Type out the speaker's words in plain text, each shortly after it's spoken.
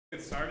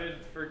Get started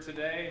for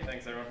today.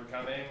 Thanks everyone for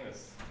coming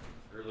this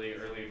early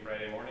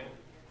Friday morning.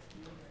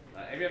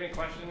 If you have any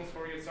questions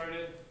before we get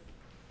started?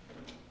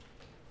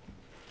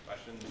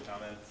 Questions,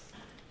 comments?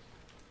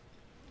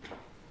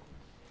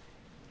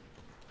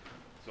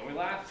 So when we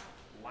last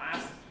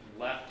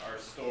left our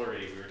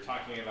story, we were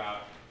talking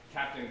about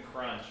Captain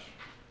Crunch,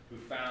 who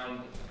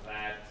found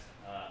that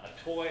a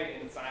toy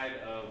inside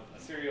of a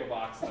cereal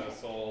box that was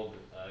sold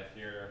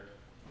here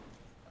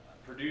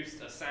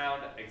produced a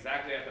sound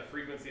exactly at the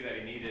frequency that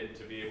he needed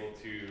to be able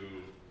to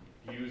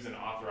use and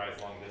authorize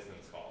long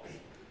distance calls.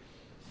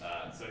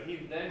 So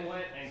he then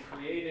went and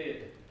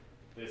created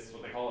this,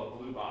 what they call a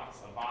blue box,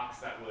 a box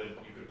that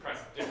you could press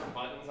different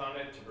buttons on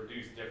it to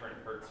produce different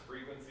hertz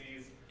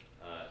frequencies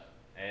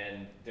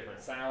and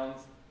different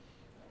sounds.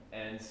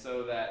 And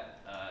so that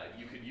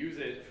you could use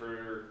it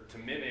to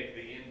mimic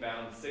the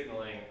inbound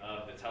signaling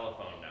of the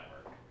telephone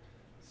network.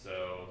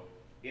 So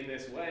in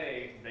this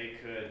way, they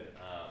could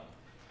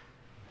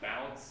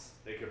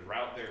they could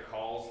route their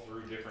calls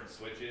through different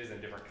switches in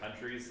different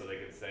countries. So they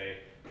could say,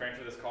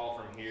 transfer this call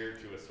from here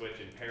to a switch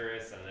in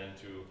Paris, and then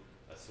to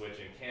a switch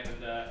in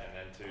Canada, and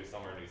then to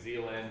somewhere in New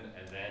Zealand,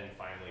 and then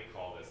finally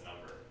call this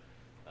number.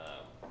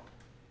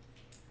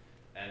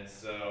 And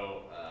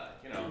so,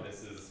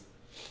 this is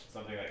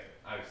something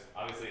like,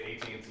 obviously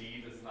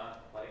AT&T does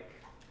not like,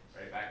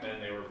 right? Back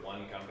then they were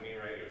one company,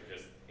 right? It was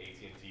just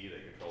AT&T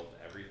that controlled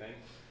everything.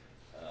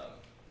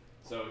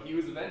 So he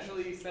was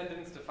eventually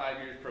sentenced to 5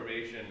 years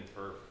probation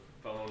for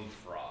phone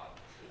fraud.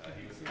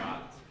 He was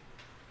caught.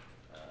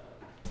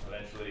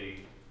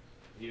 Eventually,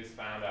 he was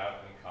found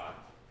out and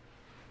caught.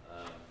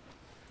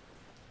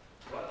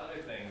 What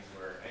other things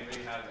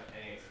anybody have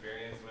any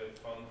experience with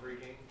phone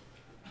phreaking?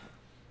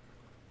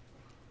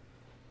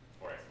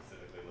 Before I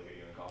specifically look at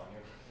you and call on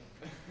you,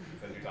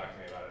 because you talked to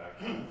me about it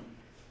after.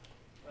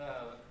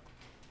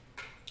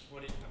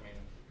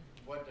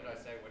 What did I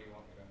say? What do you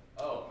want me to?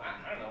 Oh,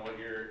 I don't know what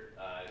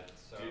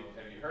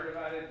have you heard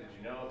about it? Did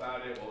you know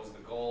about it? What was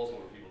the goals?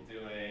 What were people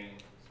doing?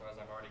 So as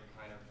I've already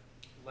kind of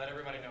let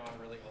everybody know,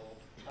 I'm really old.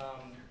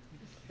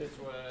 This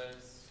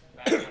was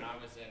back when I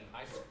was in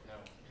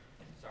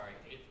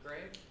 8th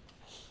grade.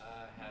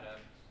 Had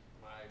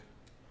my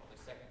probably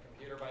second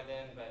computer by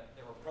then, but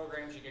there were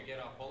programs you could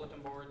get off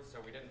bulletin boards, so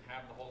we didn't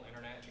have the whole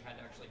internet. You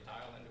had to actually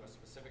dial into a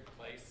specific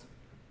place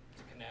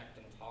to connect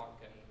and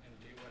talk and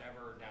do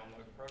whatever,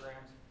 download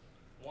programs.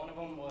 One of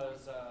them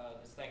was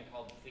this thing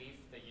called Thief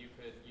that you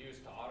could use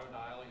to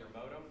auto-dial your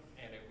modem,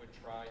 and it would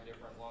try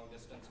different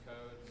long-distance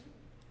codes.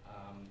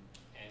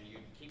 And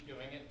you'd keep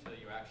doing it until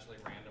you actually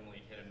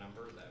randomly hit a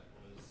number that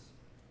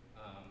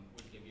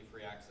would give you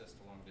free access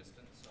to long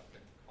distance. So I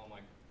could call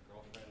my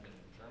girlfriend in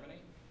Germany.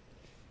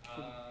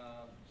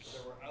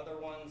 There were other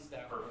ones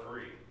that were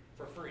free.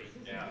 For free.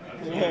 Yeah.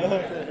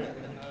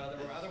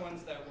 There were other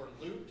ones that were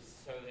loops,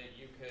 so that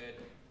you could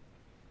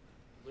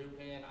loop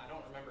in. I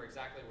don't remember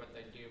exactly what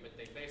they do, but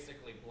they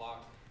basically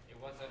block. It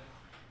wasn't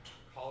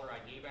caller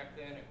ID back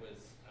then. It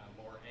was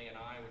more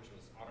ANI, which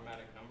was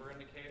automatic number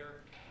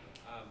indicator.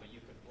 But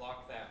you could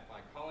block that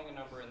by calling a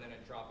number and then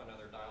it drop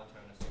another dial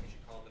tone as soon as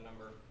you called the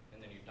number, and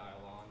then you dial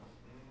on.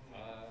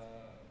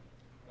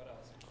 What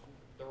else?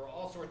 There were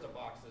all sorts of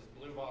boxes: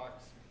 blue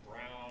box,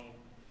 brown.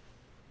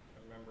 I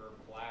remember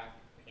black,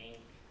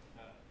 pink.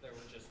 There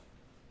were just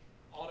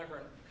all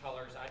different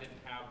colors. I didn't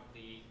have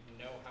the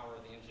know-how or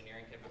the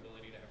engineering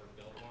capability to ever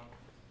build one,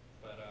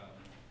 but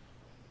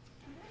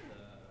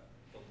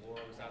the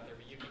lore was out there.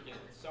 But you could get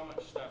so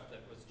much stuff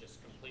that was just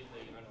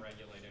completely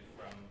unregulated,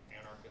 from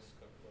anarchist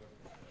cookbook.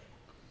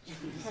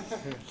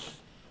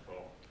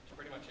 Cool.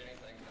 Pretty much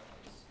anything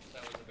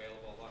that was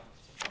available.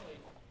 So probably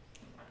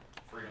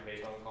free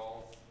payphone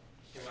calls.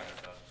 Do what?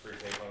 Free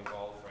payphone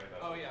calls, right?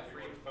 Oh yeah,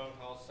 free phone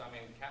calls. So, I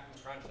mean, Captain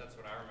Crunch. That's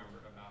what I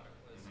remembered about it.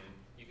 Was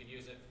you could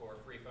use it for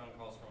free phone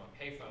calls from a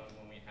payphone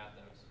when we had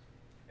those.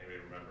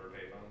 Anybody remember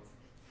payphones?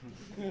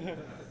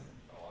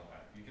 A long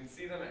time. You can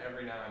see them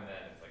every now and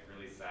then. It's like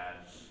really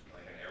sad,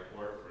 like an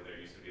airport where there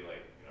used to be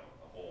like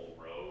a whole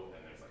row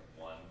and there's like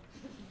one.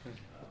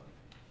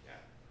 Yeah.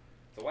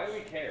 So why do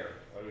we care?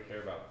 Why do we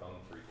care about phone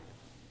phreaking?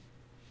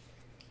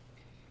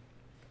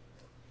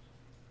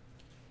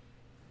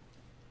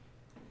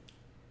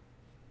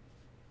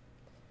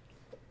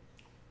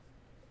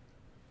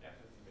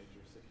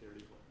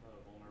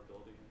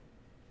 Vulnerability.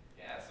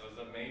 Yeah, so it's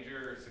a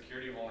major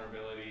security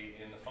vulnerability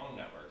in the phone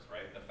networks,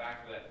 right? The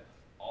fact that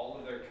all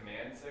of their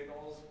command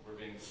signals were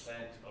being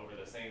sent over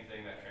the same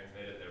thing that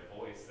transmitted their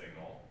voice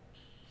signal,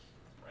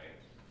 right?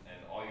 And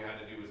all you had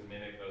to do was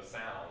mimic those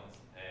sounds,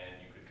 and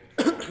you could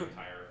control the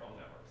entire phone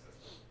network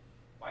system.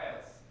 Why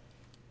else?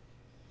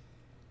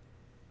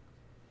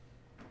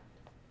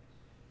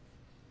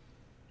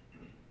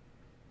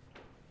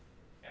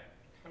 Yeah.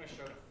 Kind of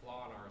showed a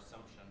flaw in our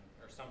assumption.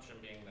 Our assumption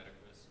being that it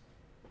was,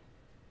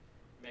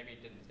 maybe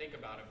didn't think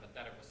about it, but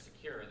that it was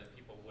secure, that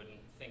people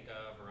wouldn't think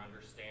of or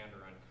understand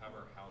or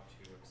uncover how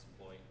to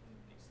exploit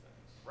these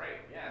things.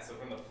 Right, yeah, so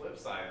from the flip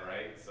side,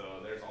 right, so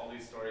there's all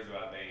these stories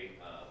about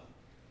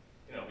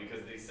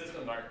because these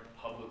systems aren't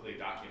publicly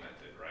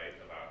documented, right,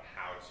 about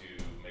how to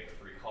make a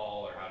free call,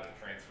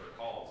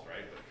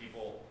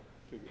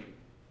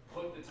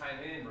 time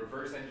in,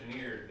 reverse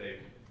engineered, they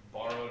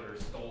borrowed or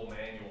stole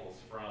manuals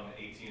from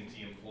AT&T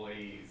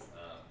employees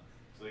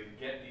so they could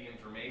get the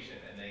information.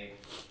 And they,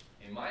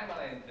 in my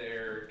mind,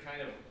 they're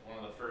kind of one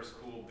of the first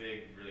cool,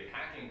 big, really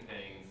hacking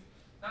things.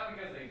 Not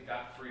because they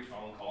got free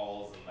phone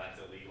calls and that's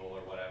illegal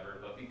or whatever,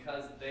 but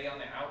because they, on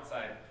the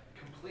outside,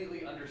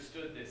 completely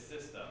understood this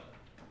system.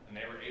 And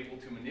they were able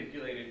to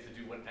manipulate it to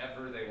do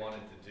whatever they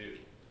wanted to do,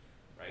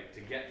 right?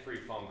 To get free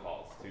phone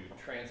calls, to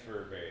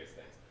transfer various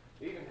things.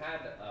 They even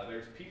had,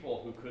 there's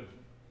people who could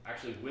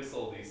actually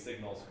whistle these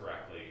signals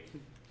correctly to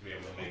be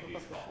able to make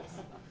these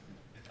calls.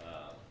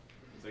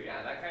 So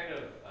yeah, that kind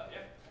of,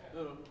 yeah.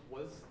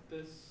 Was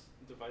this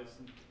device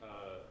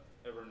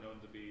ever known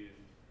to be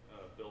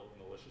built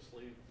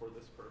maliciously for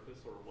this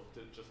purpose, or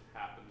did it just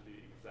happen to be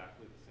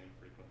exactly the same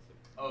frequency?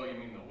 Oh, you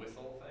mean the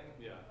whistle thing?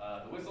 Yeah.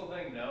 The whistle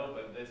thing, no,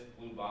 but this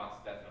blue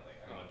box, definitely.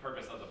 I mean, the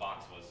purpose of the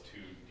box was to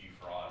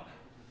defraud.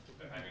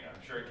 I mean, I'm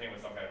sure it came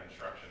with some kind of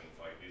instructions,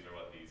 like these are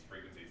what these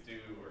frequencies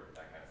do, or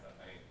that kind of stuff.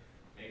 I mean,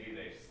 maybe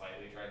they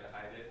slightly tried to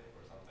hide it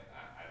or something.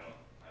 I don't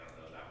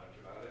know that much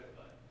about it,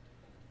 but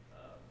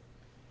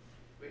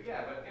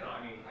yeah, but you know,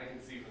 I mean, I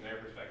can see from their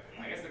perspective.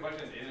 I guess the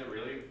question is it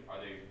really? Were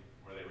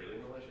they really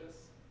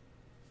malicious?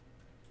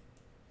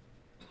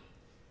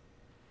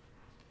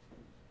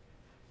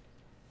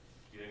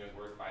 Do you think it was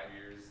worth 5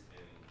 years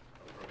in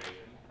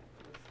probation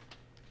for this?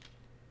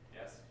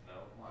 Yes?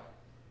 No? Why?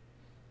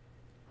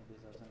 He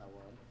deserves an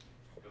award.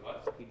 Because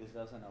what? He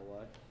deserves an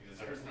award. He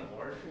deserves an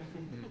award?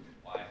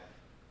 Why?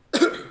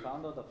 He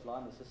found out the flaw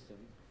in the system.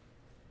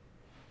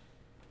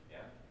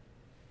 Yeah?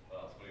 What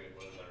else? What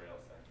does everybody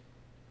else think?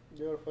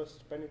 They were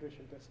first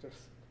penetration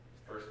testers.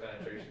 First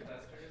penetration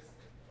testers?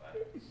 Wow,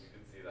 you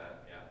could see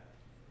that, yeah.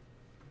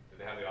 Did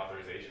they have the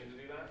authorization to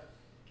do that?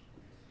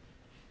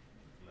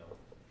 No.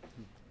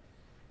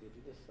 They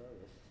did a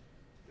service.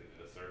 They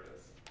did a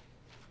service.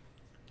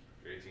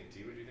 For AT&T,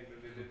 would you think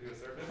that they did do a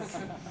service?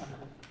 Did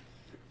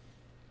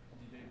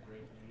they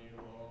break any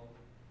law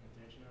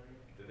intentionally?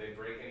 Did they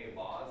break any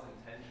laws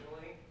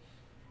intentionally?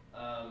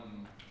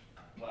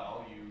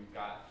 Well, you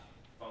got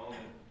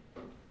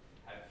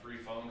had free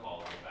phone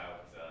calls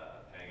without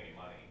paying any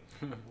money.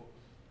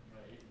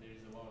 But if there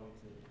is a law which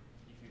says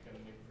if you can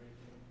make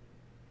phreaking,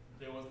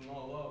 there was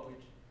no law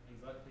which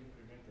exactly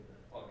prevented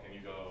that. Well, can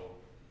you go,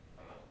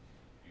 I don't know,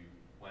 you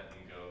went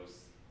and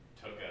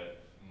took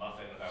a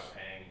muffin without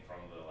paying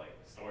from the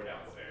store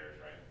downstairs,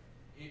 right?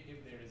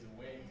 If there is a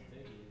way to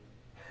take it.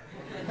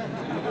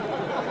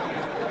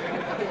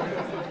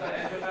 What's the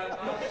end of that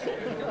thought?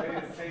 There's a way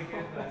to take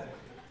it.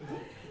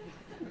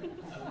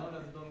 As long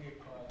as you don't get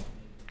caught.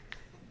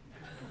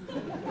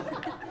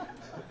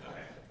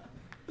 Okay.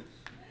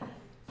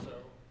 So,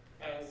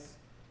 as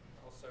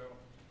also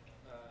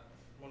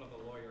one of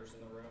the lawyers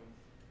in the room,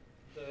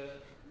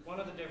 one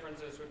of the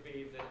differences would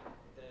be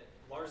that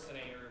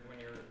larceny, or when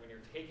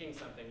you're taking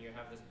something, you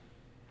have this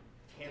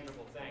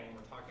tangible thing.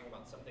 We're talking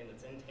about something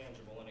that's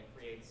intangible, and it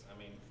creates, I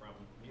mean, from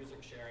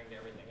music sharing to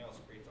everything else,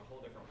 creates a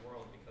whole different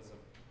world because of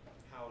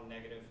how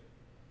negative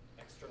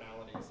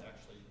externalities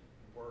actually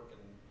work,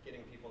 and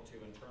getting people to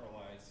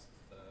internalize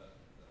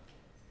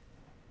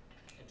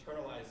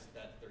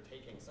that they're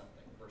taking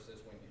something, versus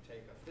when you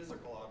take a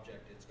physical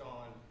object, it's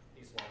gone,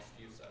 he's lost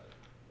use of it,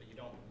 but you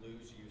don't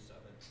lose use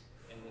of it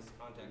in this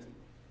context.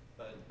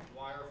 But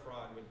wire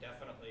fraud would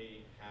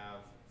definitely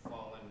have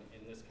fallen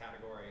in this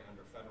category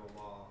under federal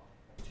law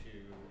to,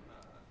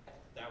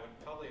 that would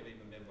probably have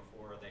even been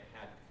before they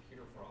had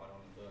computer fraud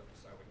on the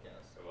books, I would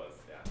guess. It was,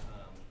 yeah.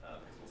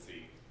 Because we'll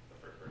see the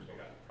first person who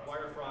got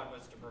Wire prosecuted. fraud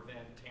was to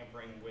prevent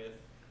tampering with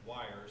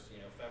wires,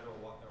 federal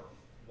or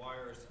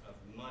wires of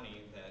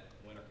money that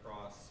went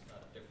across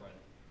different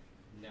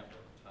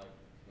network type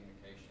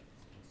communications.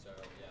 And so,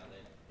 yeah,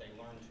 they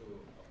learned to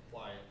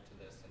apply it to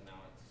this, and now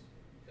it's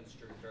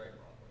construed very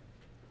broadly.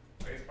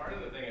 I guess part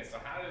of the thing is,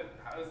 so how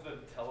does the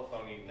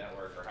telephony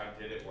network, or how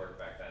did it work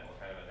back then? What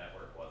kind of a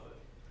network was it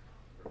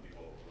for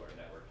people who are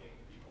networking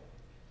people?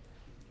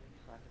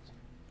 Packets.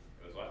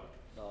 It was what?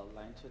 The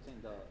line switching,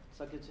 the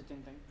circuit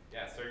switching thing.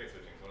 Yeah, circuit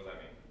switching. So what does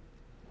that mean?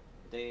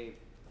 They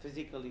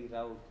physically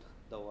route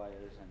the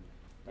wires and.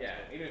 Yeah,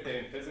 even if they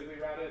didn't physically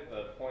route it,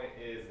 the point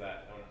is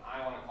that when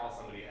I want to call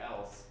somebody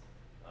else,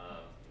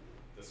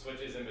 the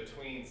switches in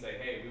between say,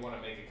 hey, we want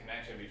to make a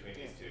connection between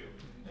these two.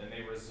 And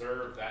they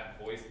reserve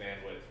that voice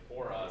bandwidth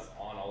for us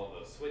on all of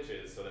those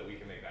switches so that we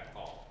can make that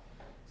call.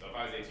 So if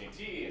I was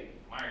AT&T,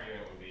 my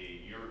argument would be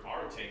you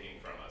are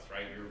taking from us,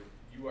 right?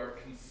 You are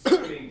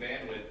consuming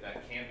bandwidth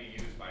that can be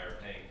used by our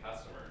paying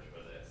customers for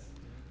this.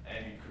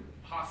 And you could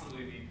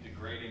possibly be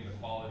degrading the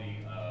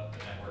quality of the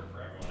network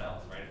for everyone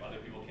else, right? If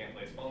other people can't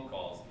place phone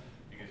calls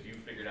because you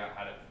figured out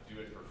how to do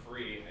it for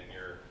free and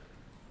you're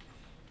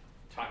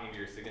talking to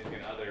your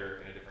significant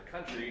other in a different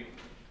country,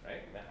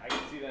 right? I can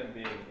see them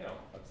being,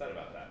 upset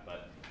about that.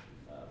 But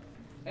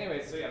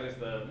anyway, so yeah, there's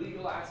the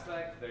legal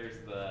aspect. There's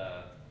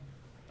the,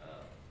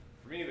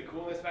 for me, the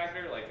coolness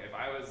factor. Like if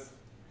I was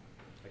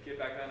a kid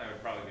back then, I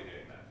would probably be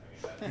doing that.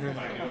 I mean, if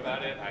I knew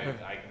about it,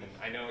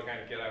 I know what kind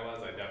of kid I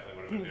was. I definitely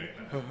would have been doing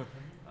that.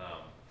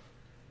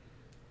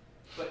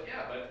 But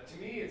Yeah, but to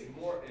me, it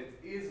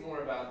is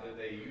more about that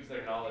they used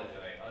their knowledge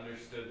and they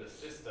understood the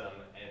system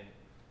and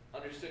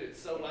understood it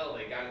so well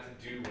they got it to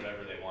do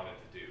whatever they wanted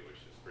to do, which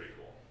is pretty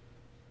cool.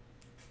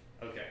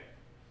 Okay,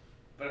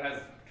 but it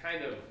has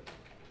kind of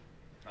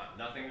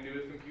nothing to do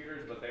with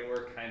computers, but they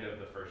were kind of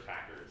the first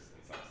hackers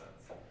in some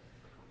sense.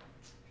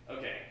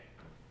 Okay,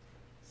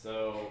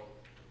 so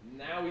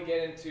now we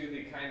get into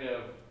the kind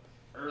of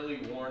early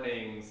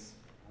warnings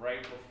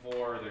right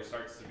before there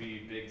starts to be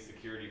big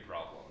security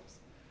problems.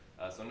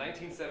 So in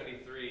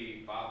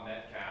 1973, Bob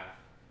Metcalf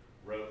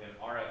wrote an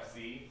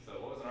RFC. So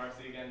what was an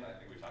RFC again? I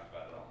think we talked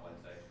about it on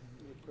Wednesday.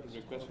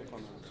 Request for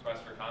comments.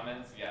 Request for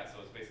comments, yeah,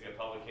 so it's basically a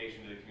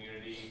publication to the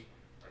community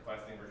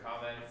requesting for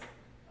comments.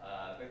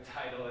 The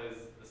title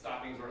is, "The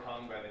Stockings Were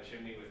Hung by the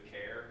Chimney with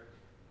Care,"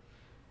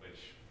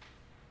 which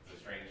is a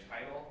strange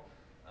title.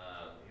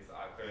 He's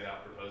clearly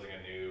not proposing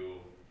a new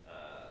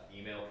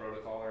email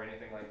protocol or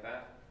anything like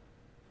that.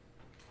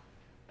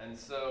 And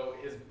so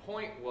his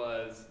point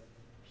was,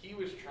 he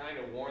was trying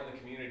to warn the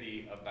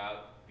community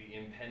about the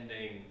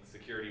impending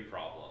security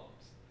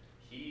problems.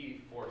 He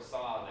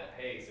foresaw that,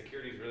 hey,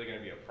 security is really going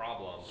to be a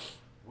problem.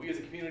 We as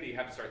a community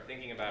have to start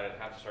thinking about it,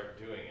 have to start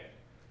doing it,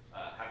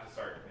 have to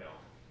start,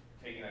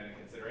 taking that into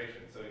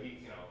consideration. So he,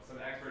 some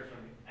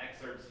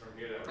excerpts from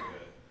here that were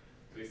good.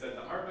 So he said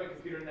the ARPA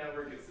computer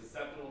network is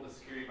susceptible to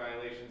security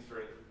violations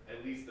for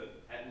at least the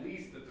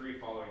three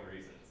following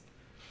reasons.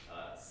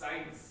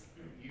 Sites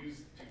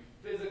used to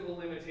physical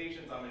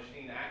limitations on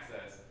machine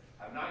access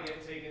have not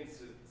yet taken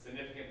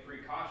significant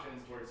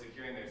precautions towards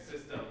securing their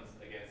systems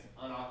against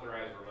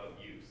unauthorized remote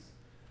use.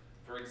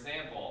 For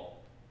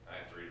example, I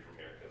have to read it from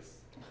here because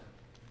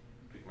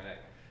pick my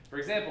neck. For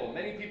example,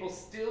 many people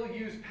still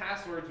use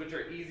passwords which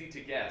are easy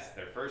to guess.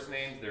 Their first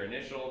names, their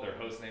initial, their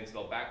host name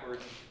spelled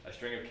backwards, a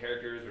string of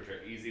characters which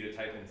are easy to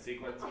type in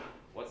sequence.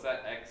 What's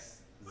that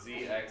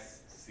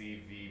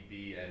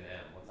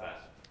XZXCVBNM? What's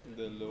that?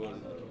 The lower,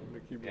 the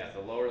keyboard. Yeah,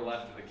 the lower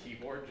left of the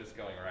keyboard just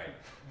going right.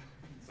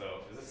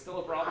 So is this still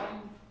a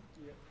problem?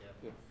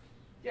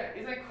 Yeah,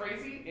 isn't that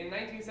crazy? In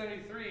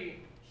 1973,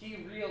 he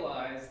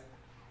realized,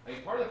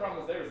 part of the problem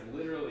was there was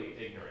literally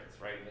ignorance,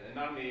 right? And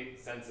not in the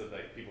sense of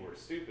like people were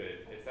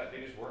stupid, it's that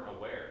they just weren't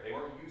aware. They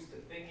weren't used to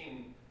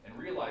thinking and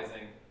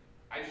realizing,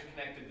 I just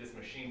connected this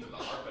machine to the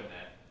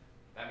ARPANET.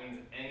 That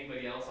means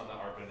anybody else on the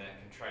ARPANET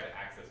can try to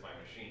access my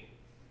machine,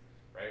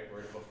 right?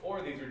 Whereas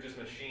before, these were just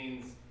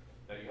machines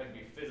that you had to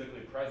be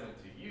physically present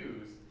to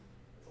use.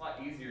 It's a lot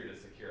easier to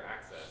secure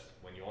access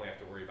when you only have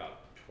to worry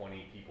about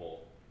 20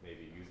 people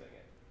maybe using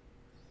it.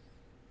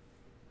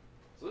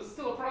 So this is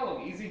still a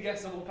problem. Easy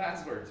guessable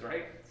passwords,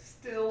 right?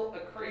 Still a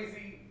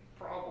crazy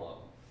problem.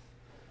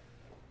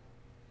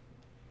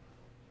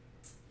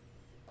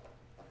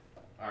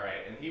 All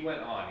right, and he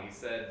went on. He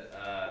said,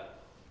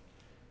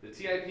 the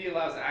TIP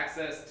allows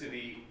access to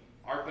the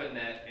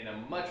ARPANET in a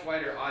much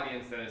wider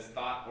audience than is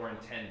thought or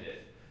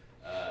intended.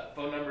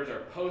 Phone numbers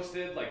are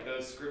posted like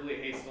those scribbly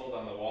hastily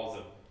on the walls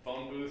of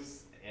phone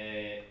booths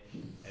and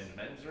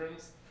men's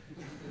rooms.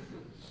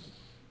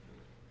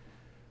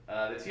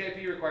 The TIP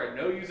required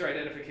no user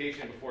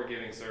identification before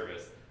giving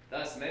service.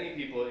 Thus, many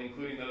people,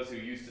 including those who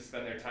used to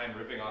spend their time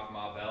ripping off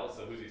Ma Bell,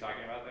 so who's he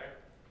talking about there?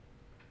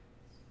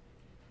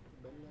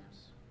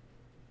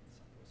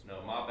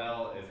 No, Ma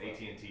Bell is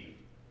AT&T.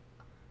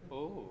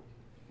 Oh.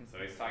 So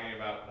he's talking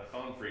about the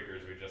phone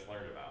phreakers we just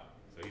learned about.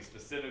 So he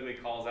specifically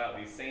calls out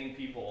these same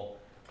people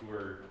who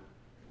were,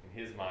 in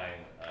his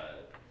mind,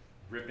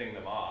 ripping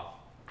them off,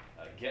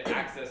 get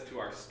access to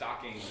our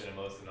stockings in a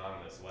most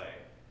anonymous way.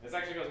 This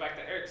actually goes back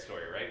to Eric's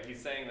story, right? He's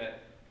saying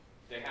that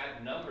they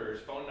had numbers,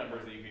 phone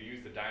numbers that you could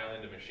use to dial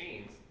into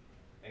machines,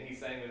 and he's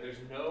saying that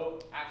there's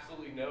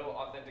absolutely no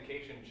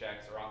authentication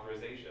checks or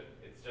authorization.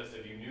 It's just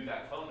if you knew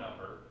that phone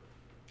number,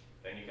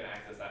 then you can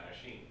access that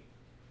machine.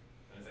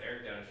 And as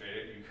Eric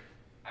demonstrated,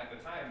 at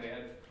the time they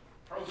had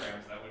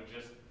programs that would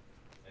just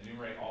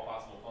enumerate all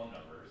possible phone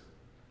numbers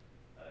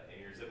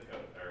in your zip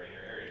code, or in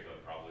your area code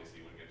probably, so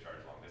you wouldn't get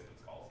charged long distance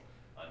calls,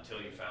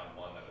 until you found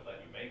one that would let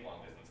you make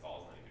long distance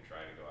calls, and then you could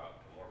try to go out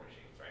to more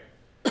machines, right?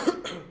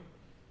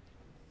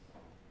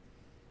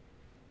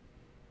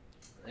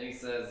 Then he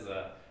says,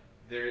 the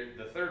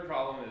third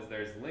problem is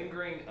there's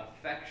lingering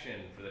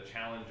affection for the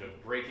challenge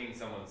of breaking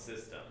someone's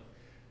system.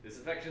 This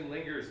affection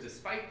lingers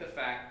despite the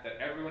fact that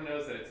everyone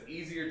knows that it's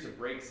easier to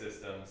break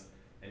systems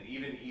and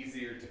even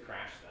easier to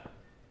crash them.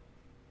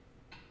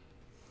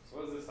 So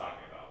what is this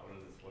talking about?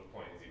 What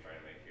point is he trying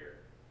to make here?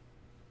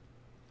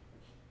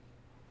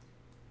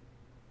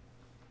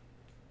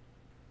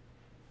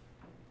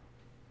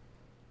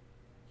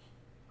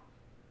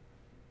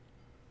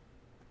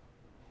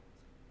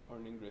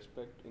 Earning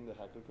respect in the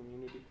hacker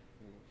community.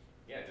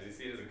 Yeah, does he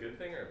see it as a good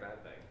thing or a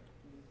bad thing?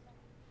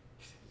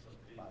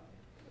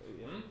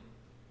 Yeah. Hmm?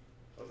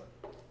 What was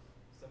it?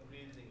 Some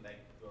crazy thing like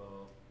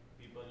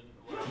people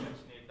were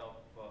passionate of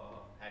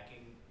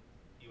hacking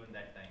even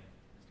that time.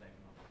 It's like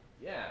now.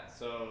 Yeah,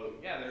 so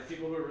yeah, there are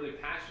people who are really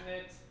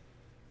passionate.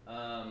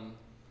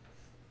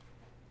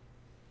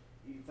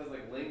 He says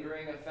like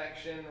lingering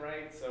affection,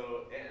 right?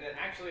 So, and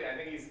actually I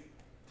think he's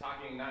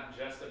talking not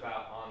just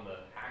about on the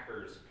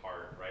hacker's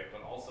part, right,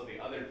 but also the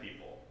other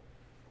people,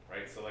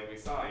 right? So like we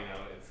saw, you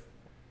know, it's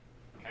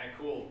kind of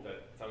cool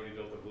that somebody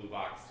built a blue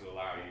box to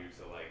allow you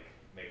to like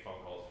make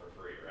phone calls for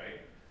free, right?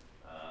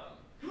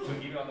 So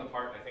even on the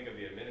part, I think, of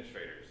the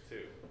administrators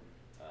too.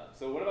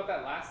 So what about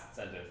that last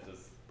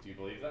sentence? Do you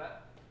believe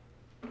that?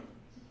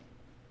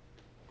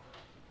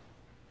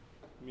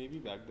 Maybe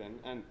back then,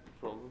 and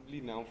probably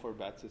now for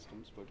batch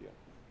systems, but yeah.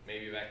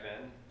 Maybe back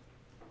then?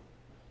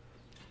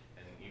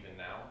 And even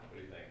now? What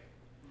do you think?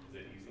 Is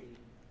it easy?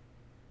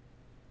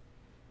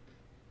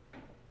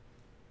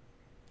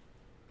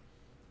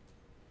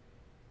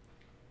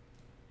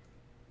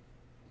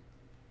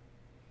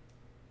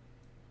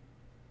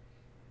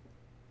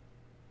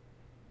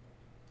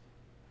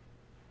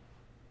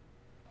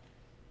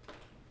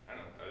 I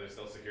don't know. Are there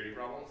still security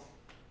problems?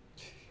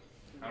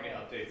 How many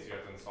updates do you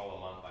have to install a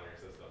month on your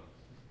system?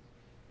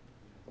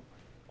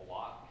 A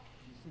lot.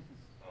 And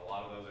a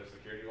lot of those are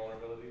security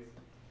vulnerabilities,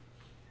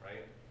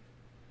 right?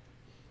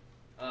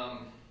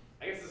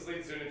 I guess this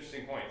leads to an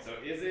interesting point. So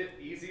is it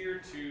easy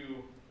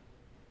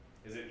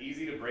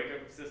to break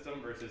a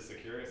system versus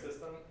secure a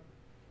system?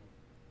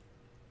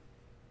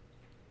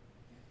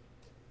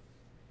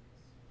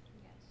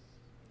 Yes.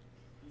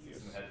 See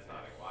some heads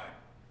nodding. Why?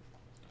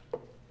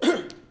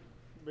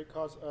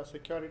 Because a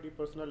security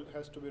personnel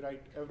has to be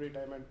right every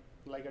time, and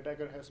like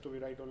attacker has to be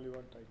right only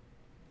one time.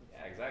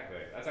 Yeah, exactly.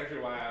 That's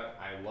actually why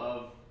I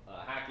love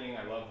hacking.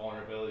 I love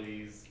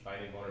vulnerabilities,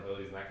 finding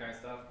vulnerabilities and that kind of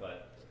stuff.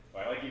 But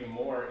what I like even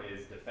more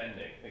is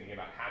defending, thinking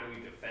about how do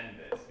we defend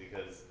this,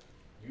 because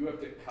you have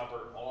to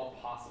cover all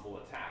possible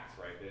attacks,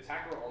 right? The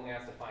attacker only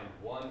has to find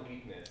one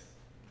weakness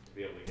to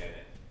be able to get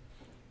in,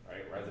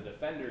 right? Whereas a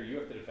defender, you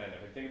have to defend.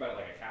 If you think about it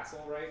like a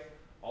castle, right?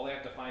 All they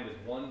have to find is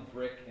one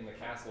brick in the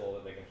castle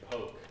that they can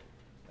poke,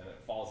 and it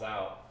falls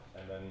out,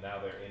 and then now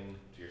they're into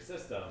your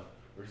system.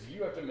 Whereas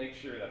you have to make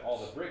sure that all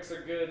the bricks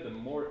are good, the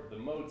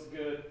mode's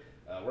good,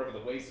 wherever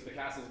the waist of the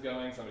castle's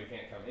going, somebody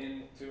can't come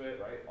into it,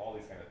 right? All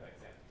these kind of things,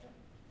 yeah.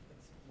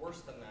 It's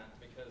worse than that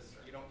because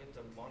you don't get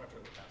to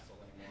monitor the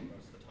castle anymore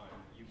most of the time.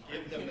 You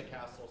give them the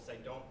castle, say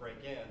don't break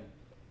in,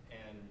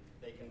 and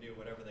they can do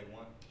whatever they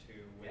want to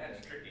with Yeah,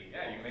 it's tricky.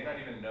 Yeah, you may not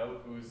even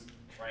know who's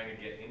trying to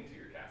get into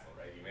your castle,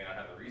 right? You may not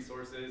have the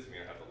resources, you may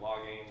not have the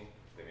logging,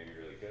 they may be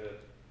really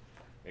good.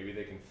 Maybe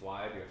they can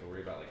fly, but you have to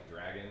worry about like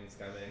dragons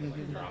coming,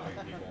 like dropping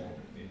people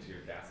into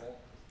your castle.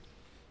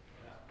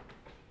 Yeah.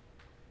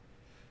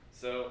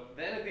 So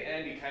then at the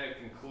end he kind of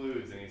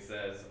concludes and he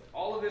says,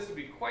 all of this would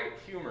be quite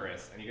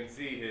humorous, and you can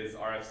see his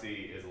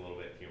RFC is a little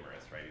bit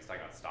humorous, right? He's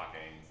talking about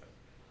stockings.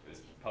 It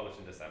was published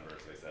in December,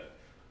 so he said,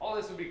 all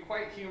this would be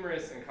quite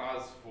humorous and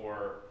cause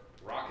for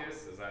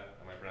raucous,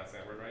 am I pronouncing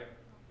that word right?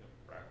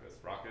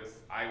 Raucous,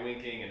 eye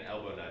winking and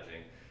elbow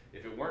nudging,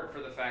 if it weren't for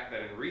the fact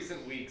that in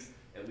recent weeks,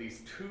 at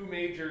least 2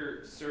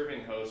 major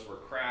serving hosts were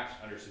crashed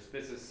under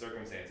suspicious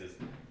circumstances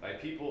by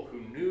people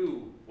who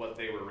knew what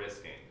they were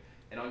risking.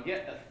 And on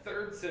yet a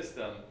 3rd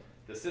system,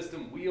 the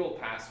system wheel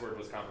password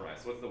was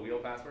compromised. So what's the wheel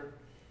password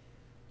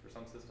for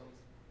some systems?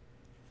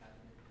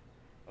 Admin.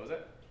 What was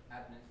it?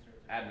 Administrator.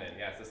 Admin,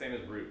 yeah, it's the same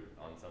as root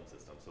on some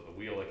systems. So the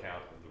wheel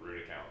account is the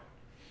root account.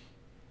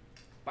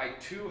 By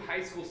 2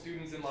 high school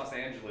students in Los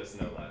Angeles,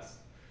 no less.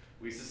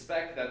 We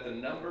suspect that the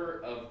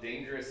number of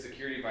dangerous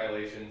security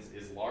violations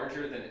is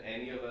larger than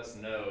any of us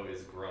know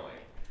is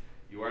growing.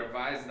 You are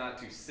advised not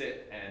to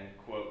sit and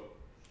quote,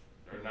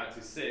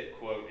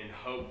 in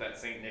hope that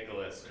St.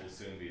 Nicholas will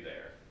soon be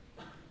there.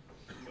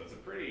 So it's a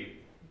pretty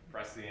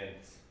prescient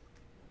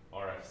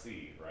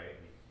RFC, right?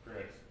 He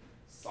pretty much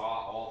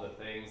saw all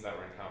the things that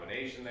were in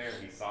combination there.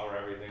 He saw where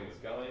everything was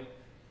going.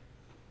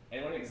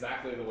 And it went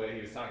exactly the way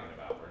he was talking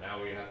about, where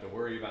now we have to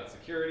worry about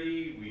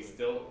security.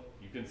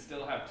 You can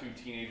still have 2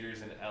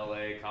 teenagers in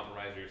LA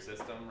compromise your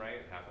system, right?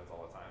 It happens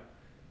all the time.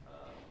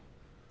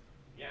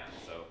 Yeah,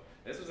 so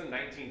this was in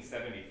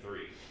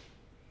 1973.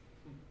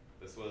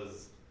 This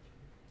was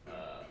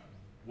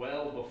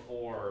well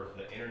before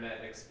the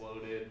internet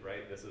exploded,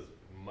 right? This is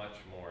much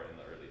more in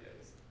the early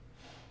days.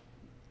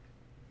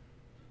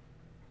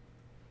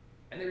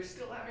 And they were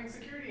still having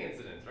security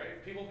incidents,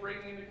 right? People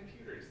breaking into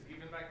computers,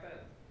 even back then.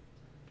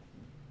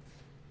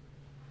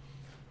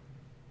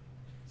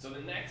 So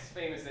the next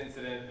famous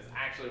incident is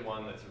actually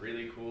one that's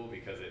really cool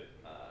because it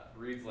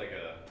reads like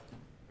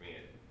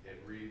it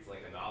reads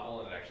like a novel,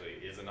 and it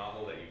actually is a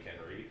novel that you can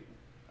read.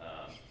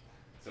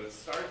 So it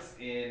starts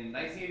in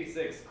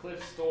 1986.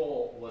 Cliff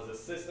Stoll was a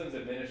systems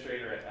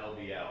administrator at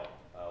LBL.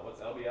 What's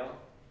LBL?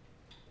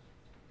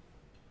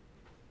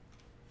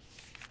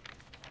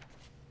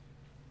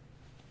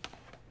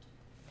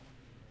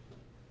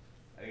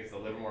 I think it's the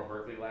Livermore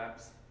Berkeley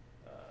Labs.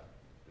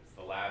 It's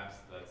the labs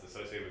that's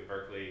associated with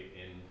Berkeley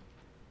in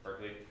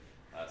Berkeley.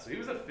 So he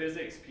was a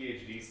physics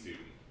PhD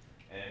student,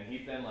 and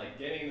he'd been like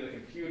getting into the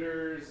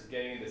computers,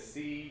 getting into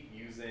C,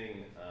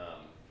 using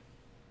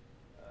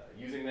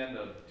them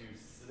to do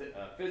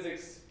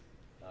physics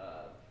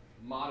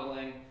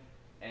modeling,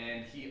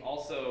 and he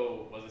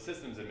also was a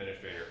systems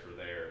administrator for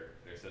their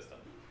system.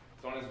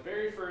 So on his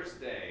very first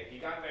day, he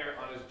got there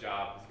on his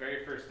job, his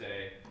very first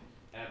day,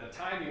 and at the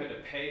time you had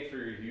to pay for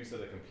your use of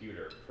the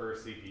computer per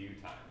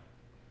CPU time.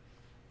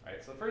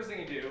 Right, so the first thing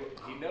he do,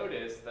 he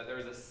noticed that there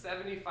was a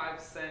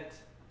 75-cent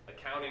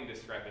accounting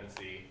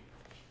discrepancy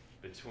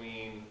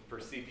for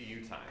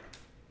CPU time.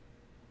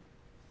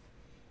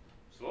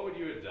 So what would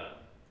you have done?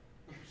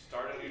 You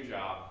start a new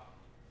job,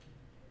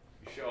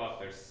 you show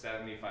up, there's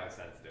 75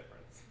 cents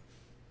difference.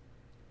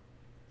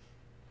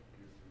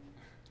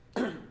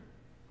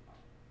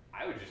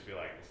 I would just be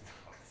like,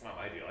 it's not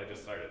my deal, I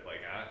just started,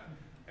 like,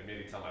 and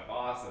maybe tell my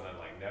boss and then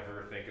like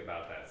never think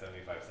about that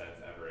 75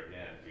 cents ever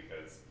again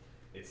because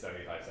it's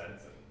 75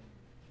 cents and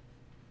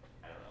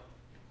I don't know.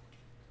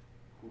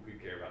 Who could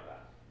care about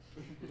that?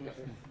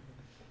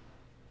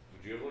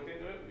 Would you have looked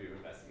into it? Would you have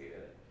investigated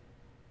it?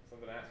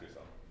 Something to ask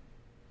yourself.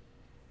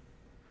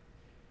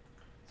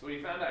 So what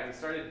he found out, he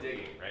started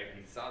digging, right?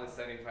 He saw the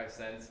 75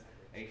 cents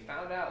and he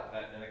found out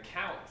that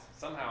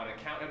somehow an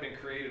account had been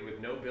created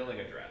with no billing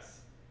address.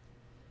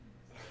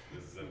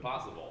 This is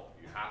impossible.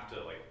 You have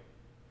to, like,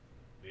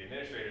 the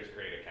administrators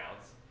create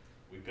accounts,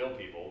 we bill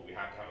people, we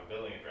have to have a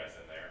billing address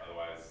in there,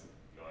 otherwise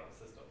you don't have a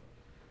system.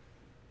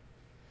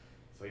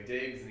 So he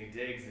digs and he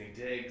digs and he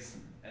digs,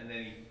 and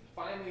then he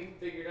finally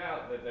figured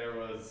out that there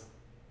was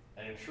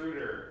an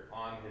intruder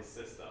on his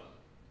system.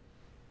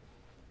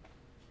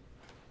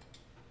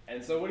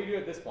 And so what do you do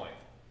at this point?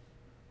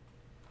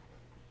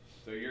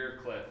 So you're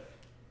Cliff.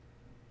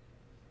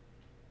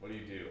 What do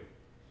you do?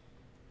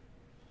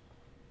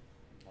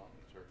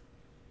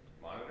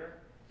 Monitor?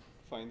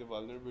 Find the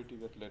vulnerability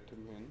that let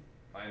him in.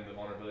 Find the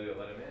vulnerability that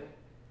let him in?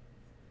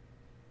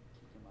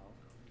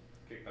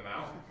 Kick them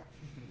out?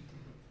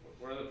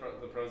 What are the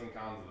pros and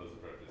cons of those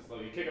approaches?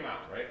 So you kick them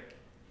out, right?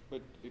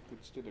 But it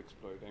could still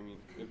exploit, I mean,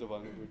 if the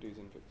vulnerability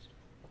isn't fixed.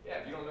 Yeah,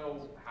 if you don't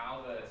know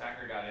how the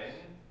attacker got in,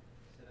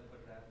 Set up a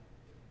trap.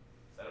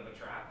 set up a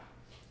trap.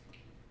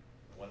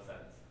 In what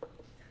sense?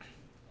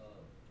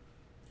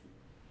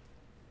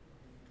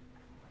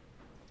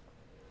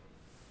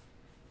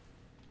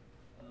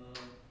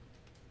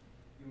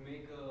 You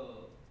make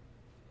a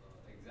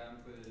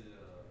example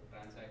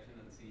transaction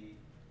and see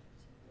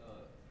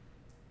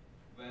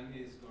when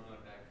he's going to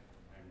attack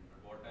and at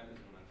what time he's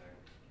going to attack.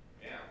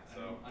 Yeah, And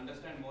so.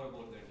 understand more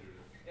about the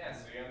intruder. Yeah,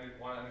 so you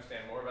want to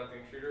understand more about the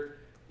intruder?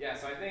 Yeah,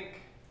 so I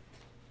think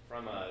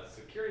from a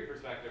security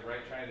perspective,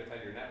 right, trying to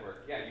defend your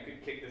network, yeah, you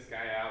could kick this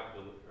guy out,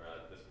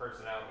 this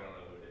person out, we don't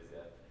know who it is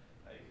yet.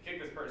 You could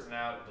kick this person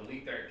out,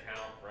 delete their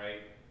account,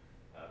 right?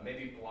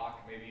 Maybe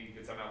you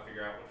could somehow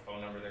figure out what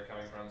phone number they're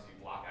coming from, so you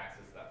block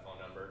access to that phone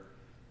number.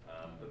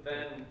 But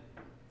then...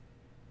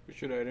 We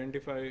should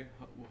identify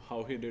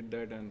how he did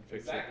that and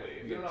fix it. Exactly.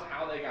 If you don't know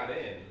how they got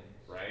in,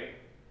 right,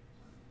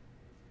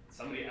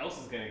 somebody else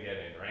is going to get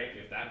in, right?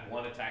 If that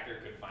one attacker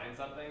could find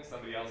something,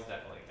 somebody else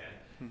definitely can.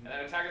 And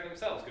that attacker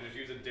themselves could just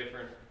use a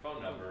different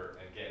phone number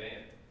and get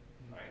in,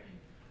 right?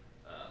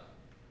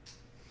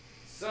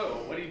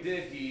 So what he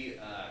did, he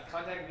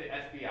contacted the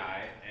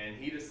FBI and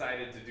he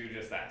decided to do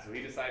just that. So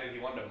he decided he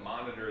wanted to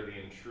monitor the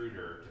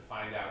intruder to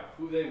find out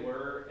who they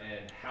were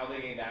and how they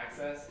gained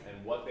access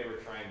and what they were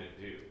trying to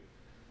do.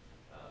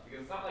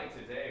 Because it's not like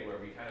today where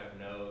we kind of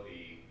know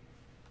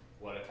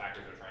what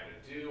attackers are trying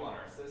to do on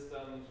our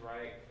systems,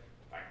 right?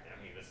 In fact, I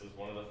mean, this was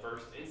one of the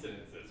first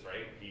incidences,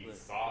 right? He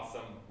saw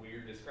some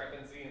weird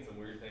discrepancy and some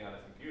weird thing on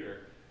his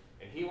computer,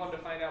 and he wanted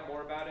to find out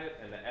more about it,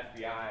 and the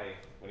FBI,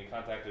 when he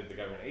contacted the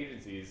government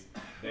agencies,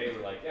 they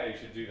were like, yeah, you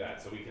should do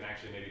that, so we can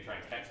actually maybe try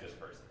and catch this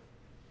person.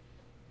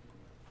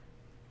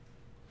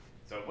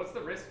 So what's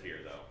the risk here,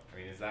 though? I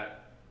mean, is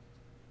that,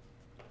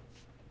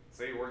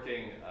 say you're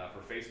working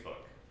for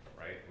Facebook,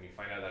 right? And you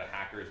find out that a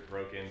hacker has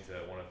broke into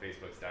one of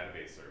Facebook's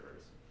database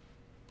servers.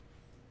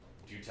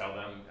 Would you tell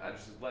them,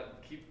 just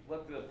let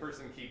the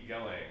person keep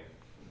going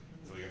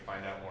so we can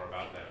find out more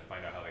about them and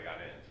find out how they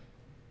got in?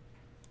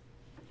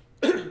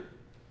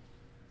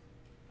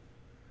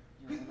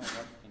 You don't know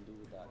what you can do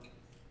with that.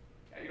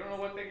 Yeah, you don't know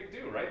what they could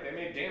do, right? They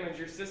may damage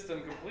your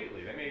system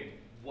completely. They may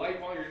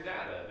wipe all your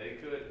data. They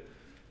could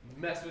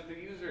mess with the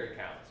user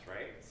accounts,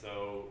 right?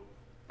 So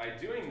by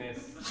doing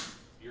this,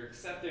 you're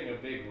accepting a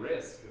big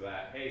risk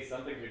that, hey,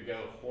 something could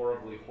go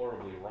horribly,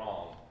 horribly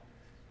wrong,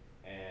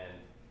 and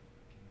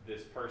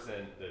this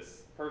person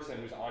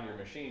who's on your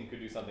machine could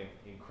do something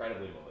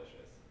incredibly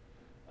malicious.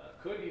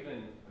 Could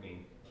even, I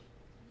mean,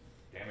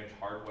 damage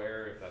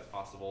hardware if that's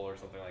possible or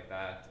something like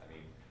that. I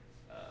mean,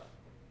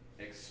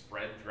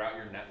 spread throughout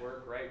your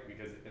network, right?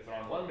 Because if they're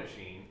on one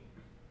machine,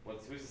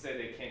 who's to say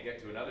they can't get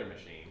to another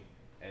machine?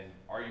 And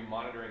are you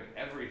monitoring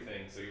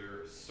everything so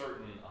you're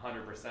certain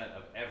 100%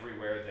 of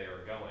everywhere they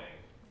are going?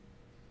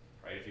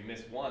 Right? If you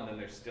miss one, then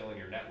they're still in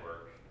your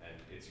network, and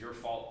it's your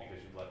fault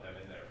because you let them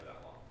in there for that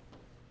long.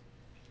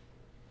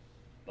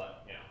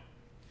 But, you know,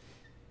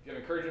 if you have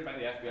encouragement by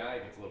the FBI,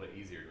 it gets a little bit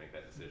easier to make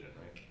that decision,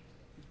 right?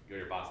 You go to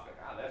your boss and be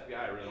like, the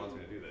FBI really wants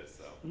me to do this,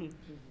 so.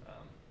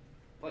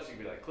 Plus you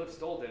can be like, Cliff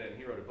Stoll did it and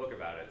he wrote a book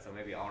about it, so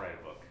maybe I'll write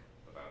a book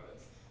about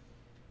this.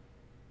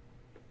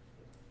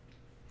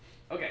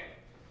 Okay,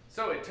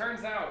 so it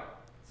turns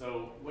out,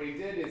 So what he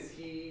did is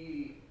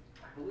he,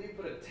 I believe,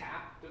 put a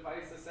tap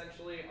device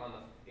essentially on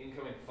the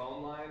incoming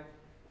phone line,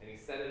 and he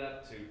set it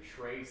up to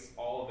trace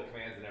all of the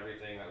commands and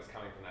everything that was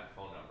coming from that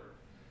phone number.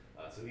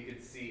 So he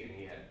could see, and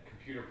he had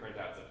computer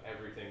printouts of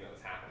everything that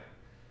was happening.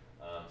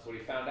 So what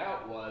he found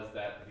out was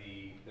that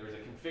there was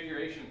a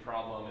configuration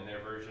problem in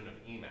their version of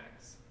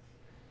Emacs.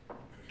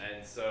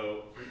 And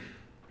so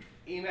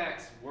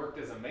Emacs worked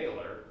as a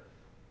mailer,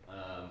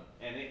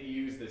 and it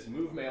used this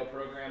move mail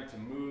program to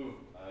move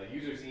a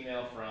user's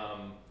email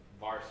from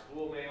var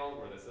spool mail,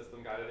 where the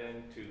system got it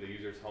in, to the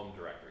user's home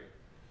directory,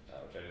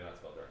 which I did not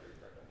spell directory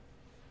correctly.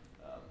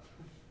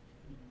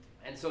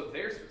 And so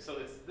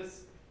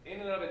this in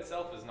and of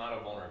itself is not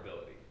a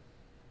vulnerability.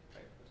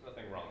 Right? There's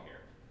nothing wrong here.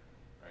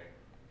 Right?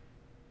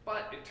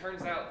 But it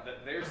turns out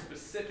that their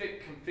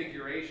specific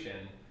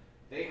configuration,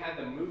 they had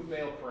the move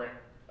mail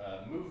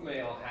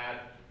had,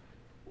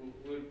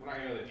 we're not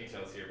going to know the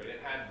details here, but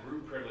it had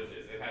root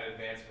privileges, it had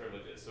advanced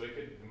privileges, so it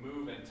could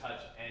move and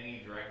touch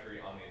any directory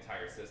on the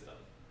entire system.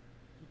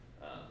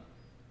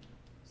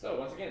 So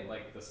once again,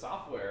 like the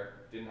software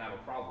didn't have a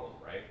problem,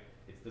 right?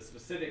 It's the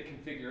specific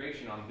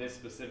configuration on this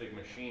specific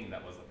machine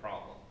that was the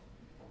problem.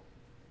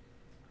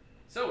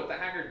 So what the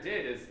hacker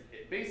did is,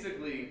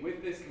 basically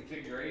with this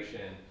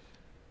configuration,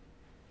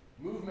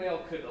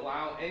 MoveMail could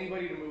allow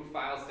anybody to move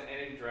files to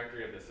any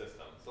directory of the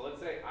system. So let's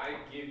say I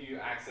give you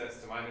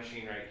access to my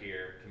machine right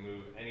here to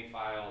move any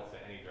file to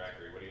any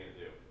directory. What are you going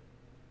to do?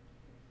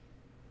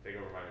 Take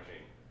over my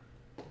machine.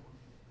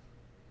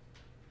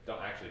 Don't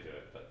actually do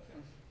it, but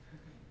yeah.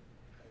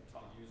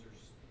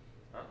 Users.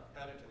 Huh?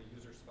 Add it to the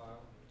users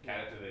file.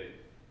 Add it to the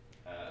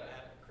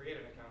Create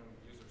an account in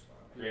the users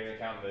file. create an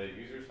account in the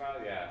users file.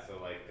 Yeah. So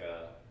like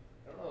I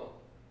don't know.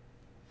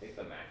 I think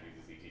the Mac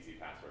uses etc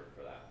password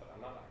for that, but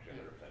I'm not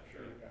actually 100%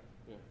 sure.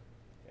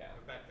 Yeah.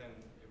 But back then,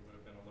 it would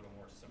have been a little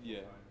more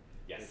simplified.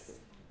 Yes.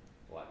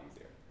 A lot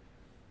easier.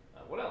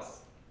 What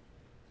else?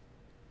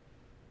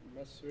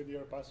 Mess with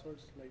your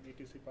passwords, like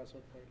etc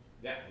password file.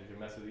 Yeah, you can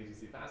mess with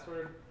etc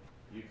password.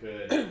 You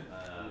could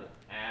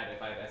add,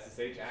 if I have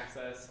SSH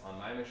access on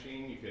my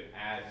machine, you could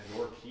add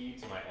your key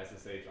to my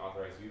SSH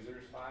authorized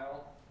users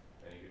file,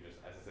 and you could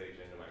just SSH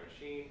into my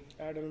machine.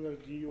 Add another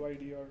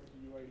GUID or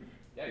UID.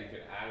 Yeah, you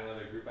could add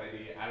another group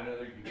ID,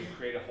 you could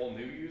create a whole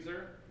new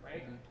user,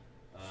 right?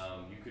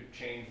 You could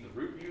change the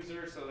root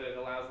user so that it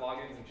allows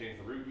logins and change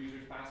the root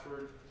user's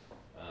password.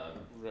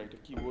 Write a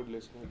keyboard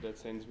listener that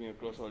sends me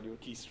across all your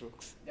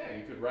keystrokes. Yeah,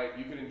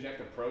 you could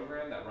inject a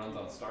program that runs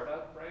on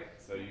startup, right?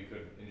 So you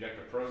could inject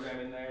a program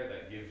in there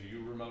that gives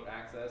you remote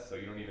access, so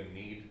you don't even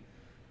need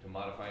to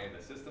modify any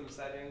of the system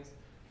settings.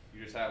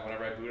 You just have,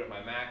 whenever I boot up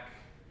my Mac,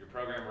 your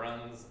program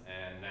runs,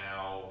 and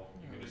now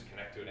you can just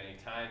connect to it any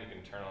time. You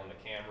can turn on the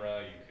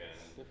camera, you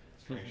can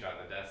screenshot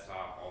the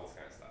desktop, all this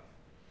kind of stuff.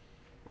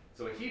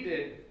 So what he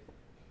did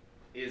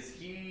is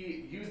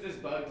he used this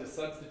bug to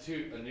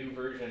substitute a new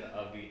version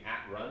of the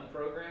 @run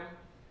program,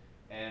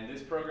 and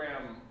this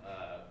program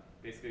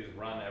basically is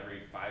run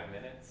every 5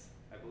 minutes,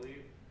 I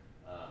believe.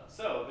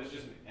 So this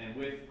just, and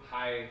with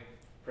high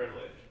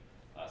privilege.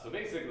 So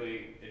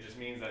basically, it just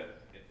means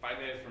that in 5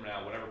 minutes from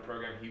now, whatever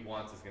program he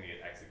wants is going to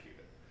get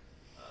executed.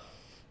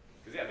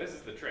 Because yeah, this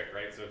is the trick,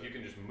 right? So if you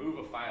can just move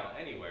a file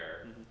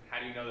anywhere,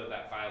 how do you know that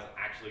that file is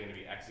actually going to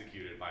be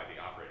executed by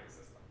the operating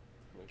system?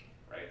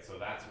 Right, so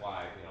that's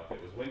why, if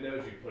it was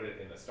Windows, you put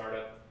it in the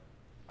startup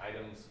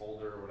items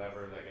folder or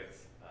whatever that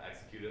gets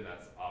executed, and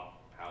that's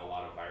how a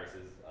lot of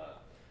viruses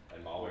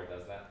and malware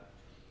does that.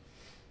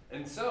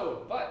 And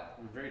so, but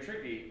very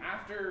tricky,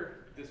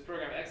 after this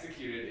program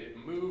executed, it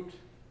moved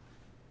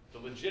the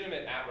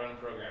legitimate @run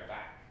program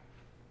back.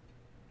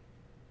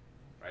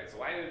 Right, so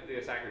why did the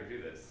attacker do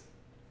this?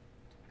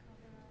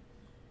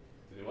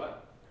 To do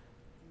what?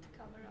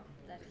 Cover up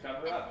that To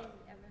cover up. nothing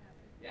ever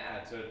happened.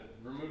 Yeah, to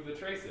remove the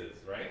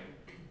traces, right?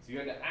 So you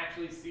had to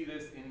actually see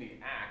this in the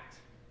act,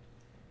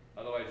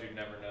 otherwise you'd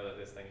never know that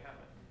this thing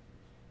happened.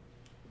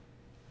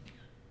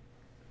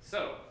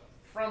 So,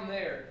 from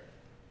there,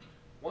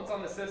 once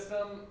on the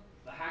system,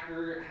 the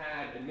hacker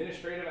had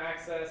administrative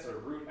access or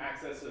root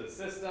access to the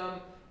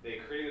system. They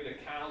created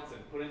accounts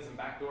and put in some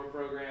backdoor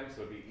programs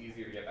so it'd be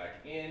easier to get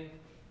back in.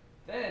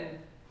 Then,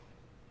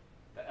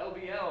 the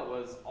LBL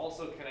was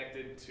also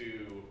connected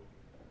to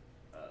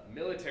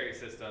military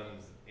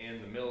systems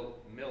in the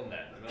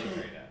MilNet, the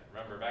military net.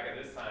 Remember, back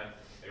at this time,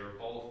 they were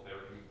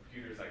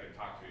computers that could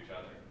talk to each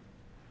other.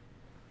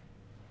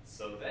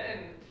 So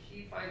then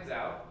he finds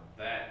out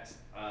that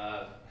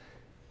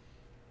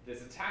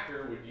this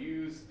attacker would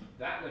use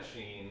that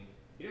machine.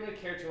 He didn't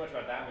really care too much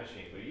about that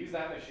machine, but he used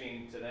that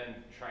machine to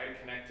then try to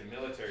connect to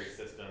military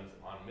systems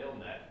on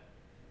MilNet.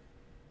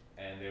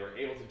 And they were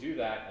able to do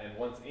that, and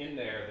once in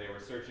there, they were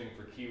searching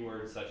for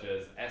keywords such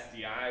as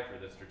SDI for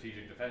the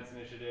Strategic Defense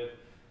Initiative,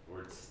 the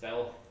word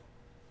stealth,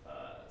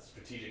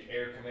 Strategic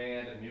Air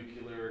Command,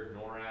 nuclear,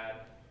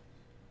 NORAD.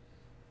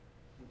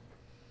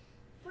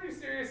 Pretty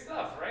serious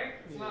stuff, right?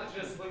 It's not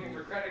just looking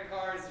for credit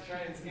cards to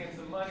try and scam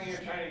some money or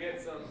trying to get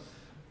some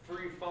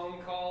free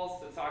phone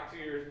calls to talk to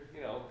your,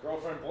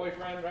 girlfriend,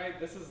 boyfriend, right?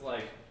 This is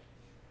like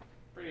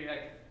pretty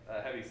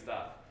heavy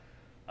stuff.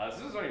 So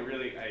this is when he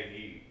really,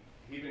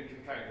 he'd been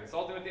kind of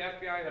consulting with the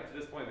FBI, and up to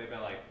this point they've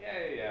been like,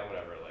 yeah,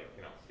 whatever, like,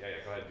 you know, yeah,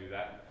 go ahead and do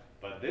that.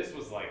 But this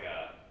was like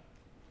a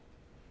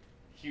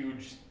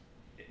huge,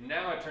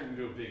 now it turned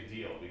into a big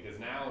deal, because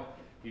now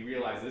he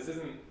realized this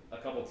isn't a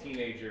couple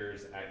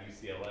teenagers at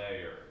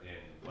UCLA or in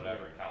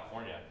whatever, in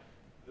California.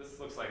 This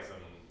looks like some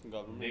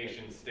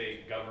nation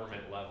state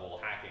government level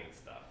hacking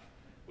stuff,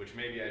 which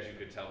maybe, as you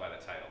could tell by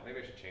the title, maybe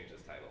I should change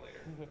this title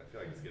later. I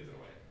feel like this gives it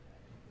away.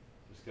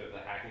 Just go to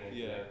the hacking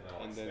incident, and then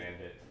I'll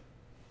expand it.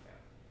 Yeah.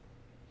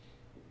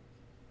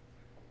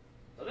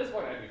 So at this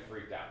point I'd be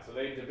freaked out. So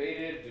they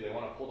debated, do they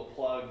want to pull the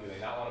plug, do they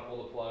not want to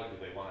pull the plug, do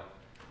they want to,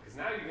 because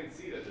now you can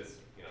see that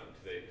this, you know,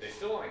 they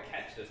still want to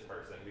catch this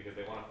person because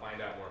they want to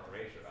find out more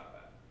information about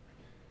that.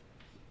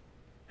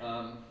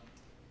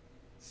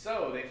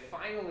 So they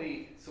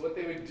finally, so what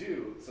they would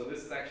do, so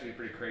this is actually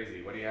pretty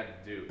crazy, what he had to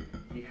do.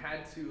 He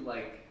had to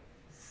like,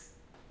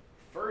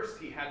 first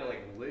he had to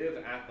like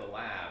live at the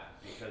lab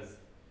because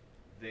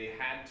they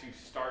had to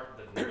start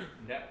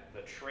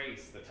the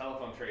trace, the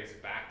telephone trace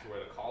back to where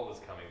the call was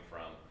coming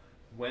from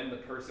when the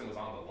person was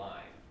on the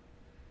line.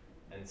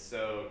 And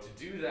so to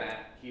do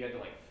that, he had to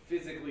like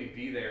physically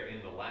be there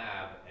in the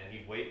lab, and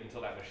he'd wait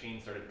until that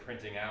machine started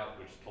printing out,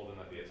 which told him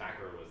that the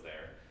attacker was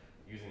there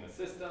using the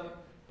system.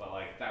 But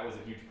like that was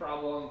a huge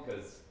problem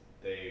because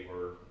they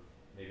were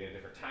maybe in a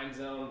different time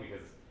zone,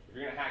 because if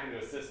you're gonna hack into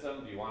a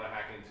system, do you wanna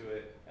hack into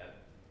it at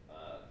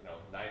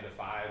 9 to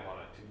 5 on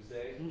a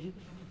Tuesday?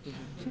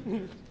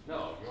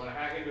 No, you wanna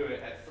hack into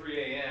it at 3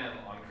 a.m.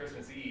 on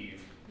Christmas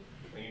Eve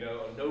when you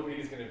know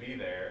nobody's gonna be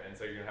there, and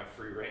so you're gonna have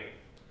free reign.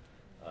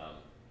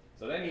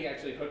 So then he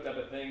actually hooked up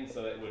a thing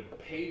so that it would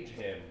page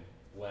him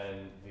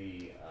when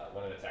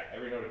an attack.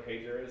 Everybody know what a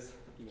pager is?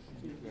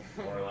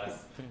 More or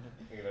less.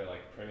 Think of it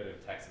like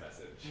primitive text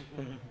message,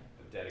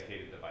 a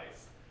dedicated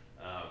device.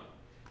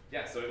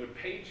 Yeah, so it would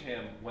page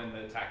him when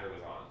the attacker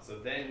was on. So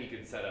then he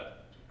could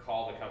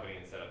call the company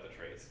and set up the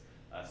trace.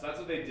 So that's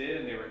what they did,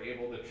 and they were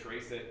able to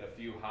trace it a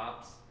few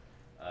hops.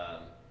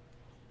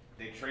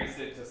 They traced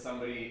it to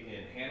somebody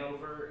in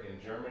Hanover,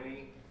 in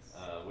Germany,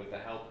 with the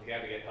help. He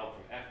had to get help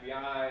from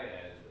FBI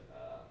and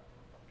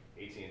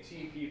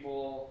AT&T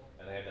people,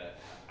 and they had to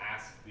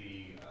ask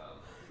the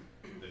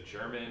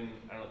German,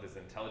 I don't know if it's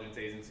intelligence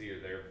agency or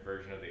their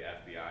version of the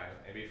FBI.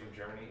 Anybody from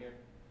Germany here?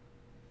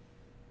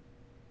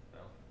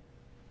 No?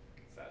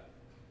 Sad.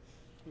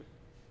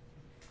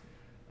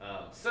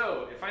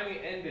 So it finally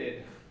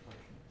ended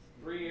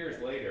 3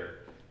 years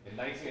later in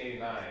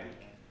 1989.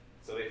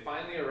 So they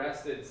finally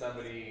arrested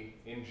somebody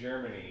in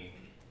Germany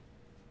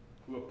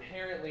who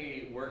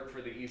apparently worked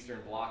for the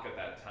Eastern Bloc at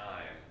that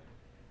time.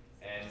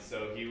 And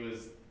so he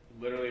was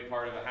literally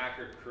part of a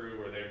hacker crew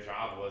where their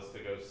job was to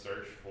go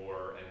search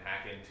for and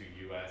hack into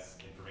US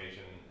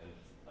information and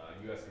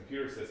US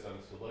computer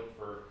systems to look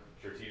for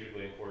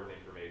strategically important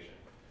information.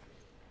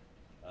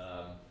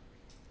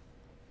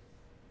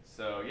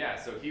 So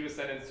he was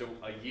sentenced to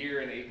a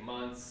year and 8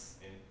 months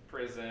in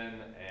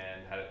prison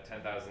and had a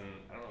 10,000,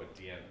 I don't know what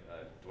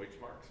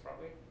Deutschmarks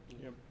probably?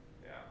 Yep.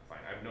 Yeah, fine.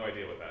 I have no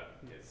idea what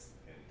that is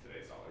in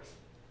today's dollars.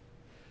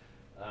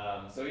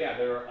 So yeah,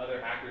 there are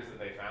other hackers that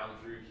they found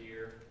through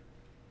here.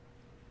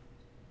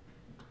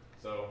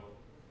 So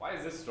why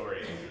is this story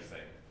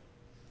interesting?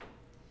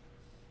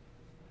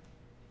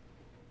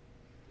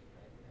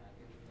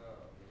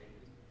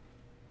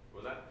 What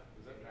was that?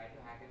 Try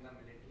to hack in the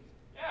military.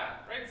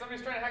 Yeah, right.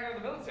 Somebody's trying to hack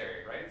into the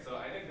military, right? So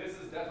I think this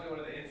is definitely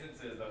one of the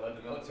instances that led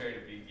the military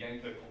to be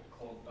yanked the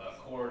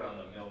cord on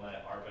the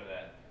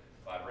MILNet-ARPANET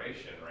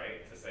collaboration,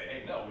 right? To say,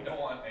 hey, no, we don't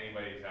want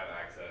anybody to have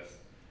access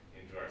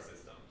into our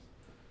systems.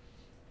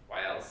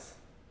 Why else?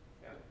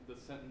 Yeah. The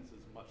sentence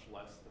is much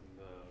less than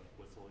the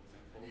whistle example.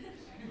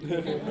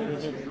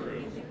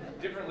 True.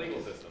 Different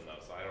legal system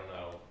though, so I don't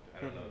know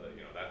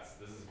that,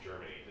 this is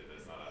Germany did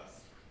this, not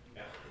us.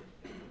 Yeah.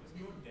 There's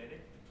no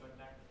direct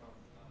contact from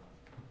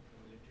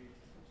military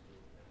systems to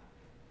the hacker.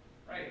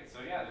 Right,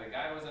 so yeah, the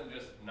guy wasn't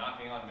just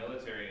knocking on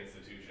military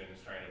institutions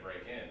trying to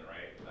break in,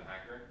 right? The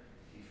hacker,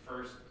 he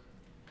first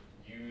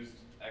used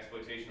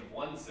exploitation of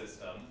one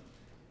system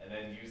and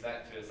then used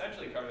that to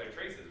essentially cover their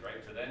traces,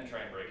 right? To then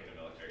try and break into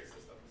military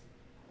systems.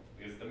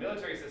 Because the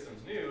military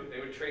systems knew they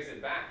would trace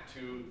it back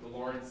to the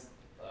Lawrence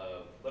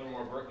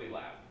Livermore Berkeley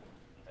lab.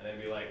 And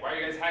they'd be like, why are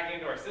you guys hacking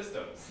into our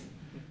systems?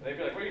 And they'd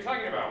be like, what are you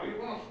talking about?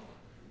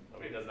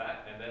 Nobody does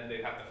that. And then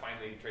they'd have to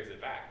finally trace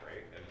it back,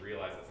 right? And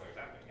realize that something's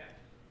happening. Yeah.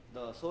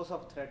 The source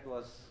of threat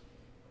was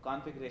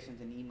configurations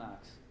in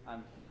Emacs,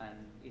 and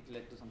it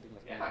led to something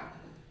like that.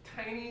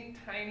 Tiny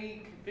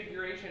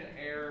configuration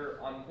error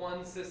on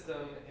one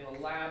system in a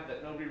lab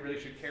that nobody really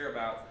should care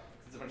about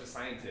because it's a bunch of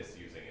scientists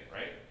using it,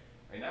 right?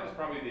 I mean, that was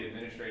probably the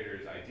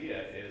administrator's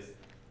idea, is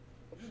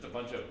just a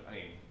bunch of,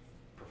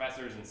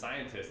 professors and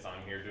scientists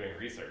on here doing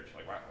research.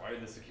 Like, why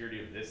would the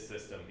security of this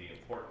system be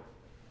important?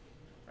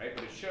 Right?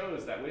 But it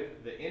shows that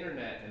with the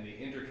internet and the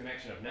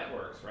interconnection of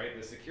networks, right,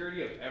 the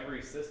security of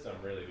every system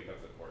really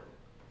becomes important.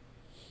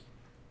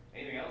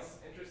 Anything else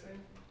interesting?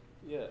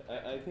 Yeah,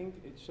 I think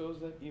it shows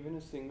that even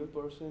a single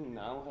person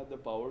now had the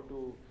power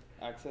to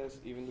access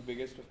even the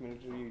biggest of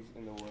militaries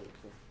in the world.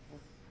 So.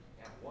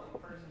 Yeah, one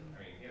person. I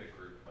mean, he had a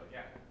group, but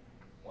yeah,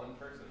 one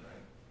person,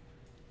 right?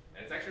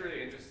 And it's actually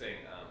really interesting.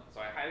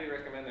 So I highly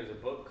recommend. There's a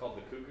book called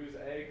The Cuckoo's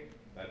Egg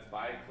that's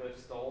by Cliff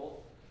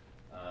Stoll,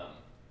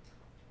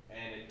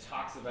 and it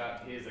talks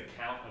about his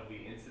account of the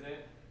incident.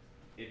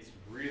 It's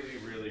really,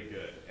 really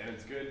good, and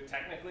it's good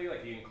technically.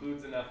 Like he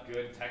includes enough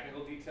good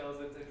technical details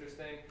that's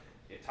interesting.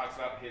 It talks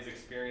about his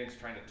experience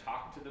trying to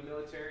talk to the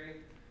military,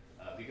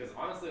 because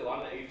honestly, a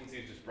lot of the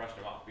agencies just brushed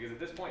him off. Because at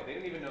this point, they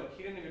didn't even know.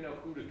 He didn't even know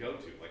who to go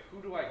to. Like,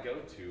 who do I go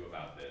to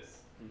about this?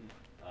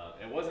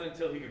 It wasn't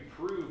until he could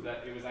prove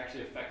that it was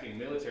actually affecting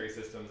military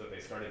systems that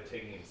they started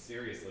taking him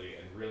seriously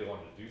and really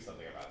wanted to do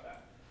something about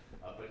that.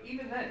 But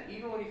even then,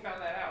 even when he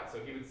found that out, so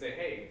he would say,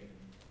 hey,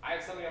 I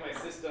have something on my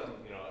system,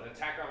 an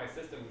attacker on my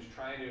system who's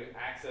trying to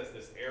access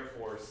this Air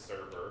Force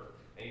server,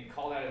 and he'd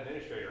call that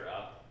administrator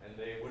up, and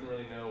they wouldn't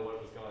really know what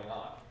was going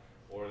on.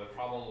 Or the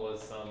problem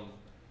was some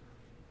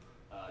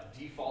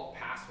default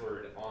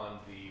password on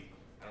the,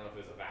 I don't know if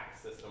it was a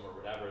VAX system or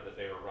whatever that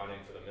they were running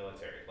for the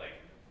military. Like,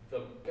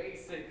 the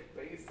basic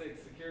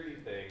security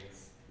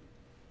things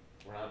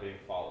were not being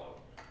followed.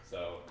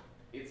 So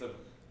it's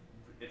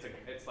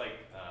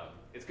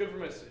good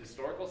from a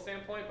historical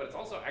standpoint, but it's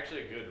also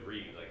actually a good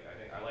read. Like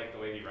I like the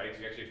way he writes.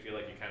 You actually feel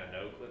like you kind of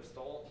know Cliff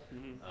Stoll.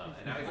 And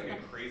now he's like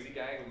a crazy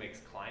guy who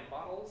makes Klein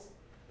bottles.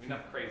 I mean,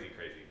 not crazy,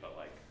 but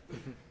like,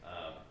 you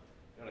know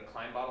what a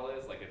Klein bottle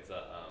is? Like it's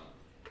a,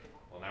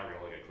 well, now we're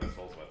gonna look at Cliff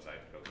Stoll's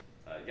website. But,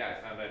 yeah,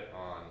 I found it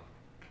on.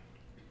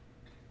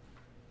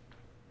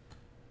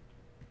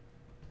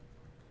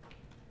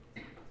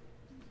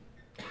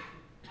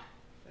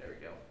 There we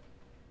go.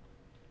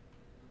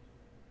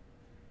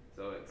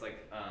 So it's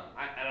like,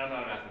 and I'm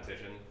not a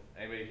mathematician.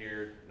 Anybody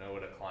here know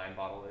what a Klein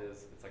bottle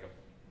is? It's like a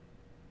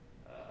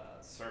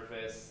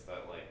surface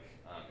that like,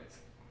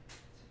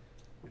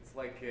 it's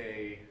like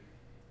a,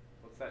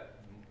 what's that,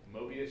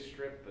 Mobius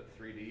strip, but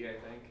 3D, I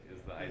think,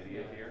 is the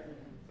idea here.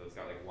 So it's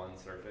got like one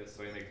surface.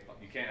 So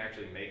you can't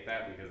actually make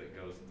that because it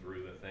goes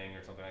through the thing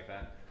or something like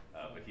that.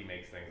 But he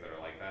makes things that are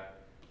like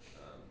that.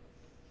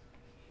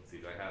 Let's see,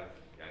 do I have,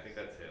 yeah, I think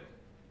that's him.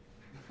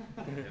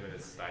 Him and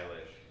his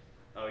stylish.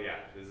 Oh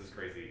yeah, this is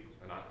crazy.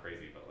 Well, not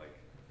crazy, but like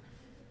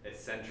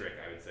eccentric,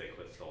 I would say,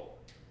 Cliff Stoll.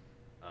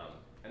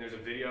 And there's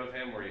a video of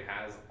him where he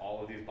has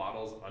all of these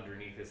bottles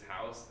underneath his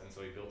house, and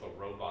so he built a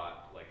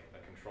robot, like a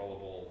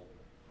controllable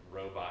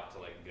robot to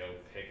like go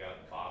pick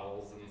up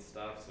bottles and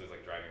stuff. So he's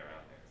like driving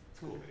around. It's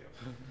a cool video.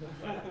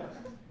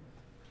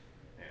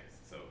 Yeah,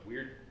 so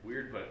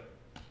weird, but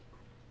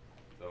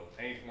so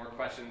any more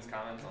questions,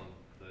 comments on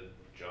the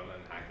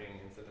German hacking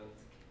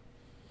incidents?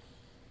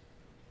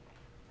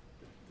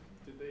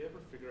 Did they ever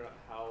figure out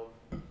how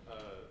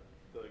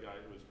the guy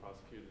who was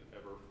prosecuted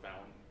ever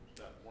found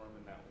that worm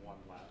in that one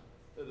lab?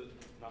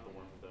 Not the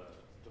worm, the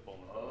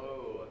vulnerable.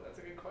 Oh,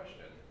 that's a good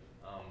question.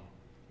 I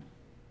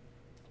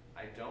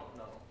don't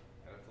know.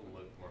 I have to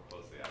look more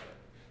closely at it.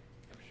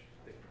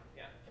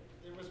 Yeah.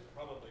 It was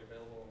probably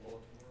available in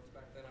bulletin boards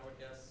back then, I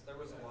would guess. There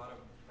was a lot of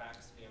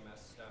VAX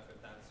VMS stuff, if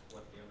that's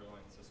what the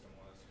underlying system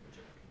was, which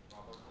it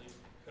probably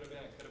could have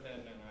been. It could have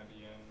been an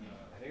IBM.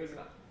 I think it was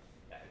not.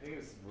 Yeah, I think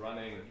it was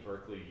running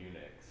Berkeley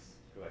Unix,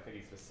 because I think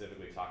he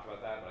specifically talked about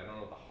that, but I don't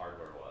know what the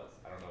hardware was.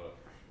 I don't know if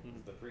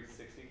the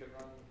 360 could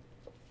run.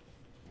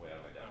 Way out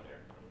of my down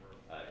here.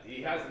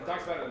 He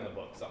talks about it in the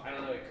book, so I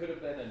don't know. It could have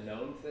been a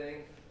known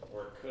thing,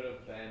 or it could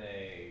have been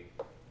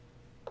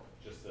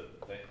just a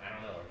thing. I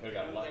don't know. It could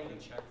have got lucky. Thing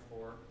to check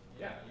for.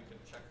 Yeah, you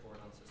could check for it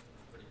on systems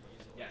pretty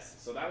easily. Yes.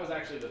 So that was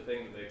actually the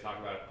thing that they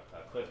talk about.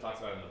 Cliff talks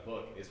about in the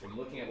book is from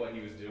looking at what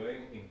he was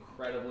doing,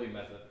 incredibly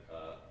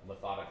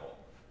methodical.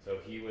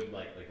 So he would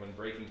like when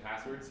breaking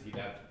passwords, he'd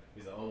have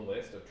his own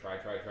list of try,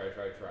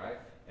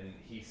 and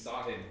he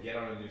saw him get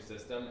on a new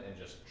system and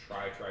just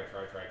try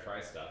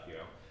stuff,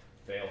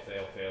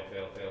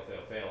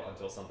 fail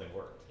until something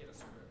worked. He had a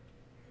script.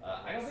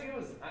 I don't think it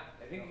was,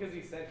 I think because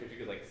he said, because you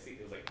could like see,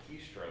 it was like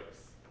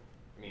keystrokes.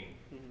 I mean.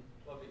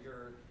 Well, but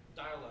your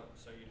dial-up,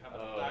 so you'd have a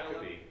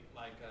dial-up,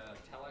 like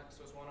telex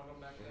was one of them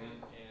back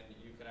then, and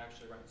you could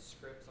actually write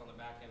scripts on the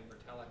back end for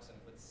telex and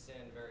it would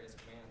send various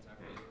commands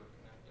after you were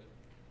connected.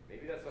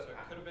 Maybe that's what. So it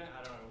could have been, I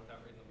don't know,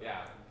 without reading the book.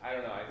 Yeah, I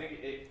don't know. I think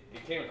it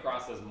came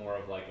across as more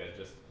of like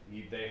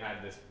they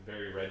had this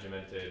very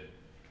regimented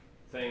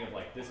thing of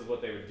like, this is what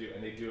they would do,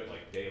 and they do it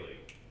like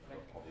daily. It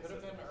could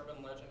have been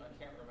urban legend, I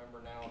can't remember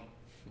now,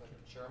 but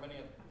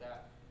Germany at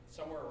that,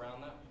 somewhere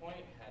around that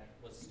point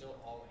was still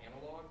all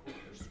analog with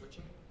their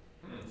switching.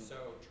 And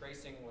so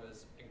tracing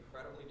was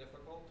incredibly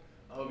difficult.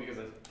 Oh, because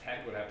the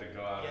tech would have to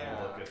go out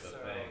and look at the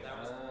thing. That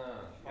was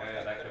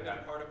that could have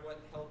been part of what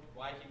helped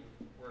why they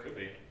were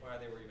even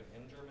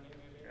in Germany,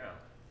 maybe. Yeah.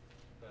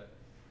 But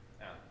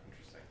yeah,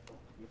 interesting.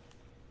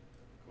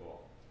 Cool.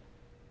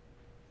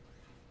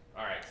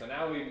 All right, so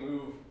now we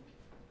move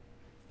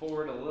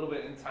forward a little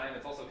bit in time.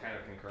 It's also kind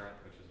of concurrent,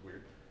 which is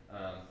weird.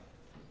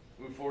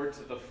 Move forward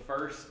to the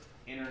first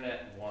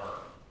internet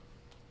worm.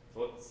 So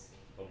what's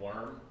the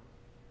worm?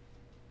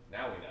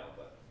 Now we know,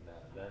 but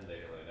then they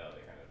didn't really know.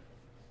 They kind of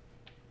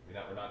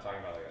We're not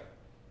talking about like a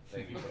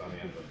thing you put on the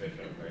end of a fish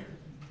hook, right?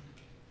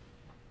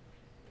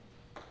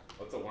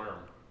 What's a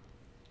worm?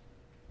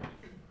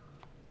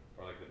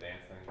 Or like the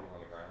dance thing you do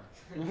on the ground?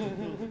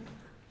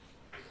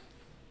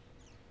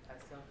 A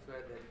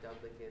software that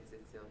duplicates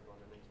itself on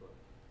the network.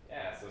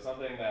 Yeah, so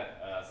something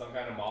that, some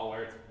kind of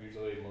malware, it's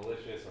usually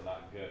malicious or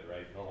not good,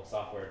 right? Normal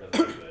software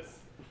doesn't do this.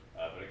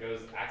 But it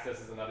goes,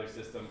 accesses another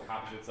system,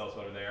 copies itself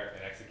over there,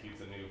 and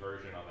executes a new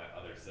version on that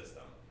other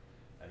system.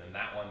 And then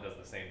that one does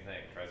the same thing,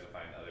 tries to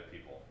find other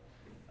people.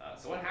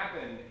 So what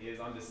happened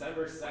is on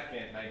December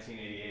 2nd,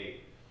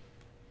 1988,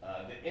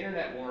 the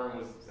internet worm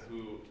was,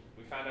 who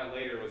we found out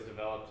later was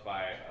developed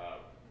by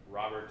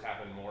Robert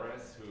Tappan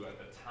Morris, who at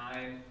the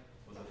time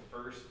was a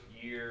first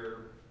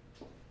year,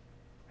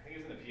 I think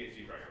he was in the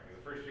PhD program. He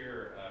was a first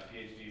year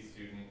PhD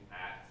student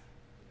at,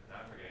 now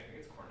I'm forgetting, I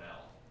think it's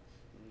Cornell.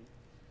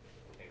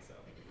 I think so.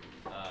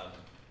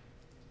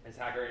 His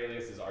hacker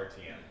alias is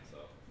RTM.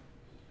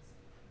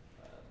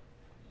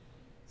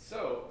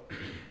 So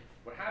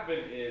what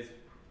happened is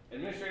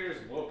administrators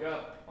woke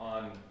up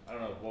on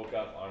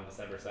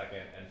December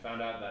 2nd and found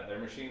out that their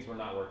machines were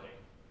not working.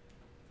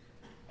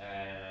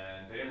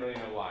 And they didn't really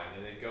know why. And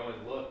then they'd go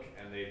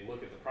and they'd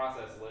look at the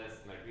process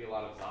list, and there'd be a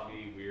lot of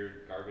zombie,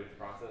 weird, garbage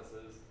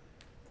processes.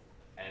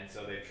 And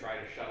so they'd try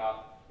to shut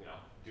off,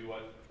 do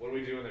what do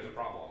we do when there's a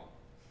problem?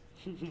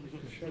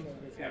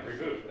 Yeah,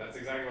 reboot. That's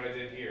exactly what I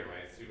did here.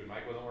 My stupid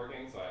mic wasn't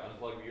working, so I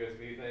unplugged the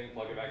USB thing,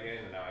 plugged it back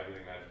in, and now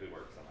everything magically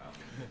works somehow.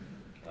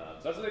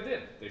 So that's what they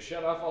did. They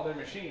shut off all their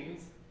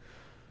machines,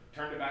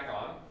 turned it back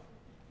on,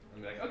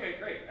 and be like, okay,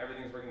 great,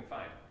 everything's working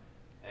fine.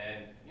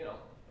 And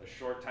a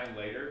short time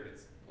later,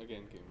 it's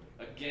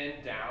again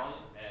down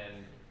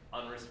and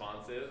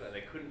unresponsive, and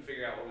they couldn't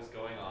figure out what was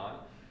going on.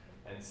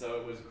 And so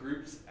it was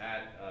groups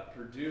at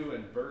Purdue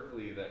and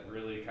Berkeley that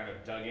really kind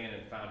of dug in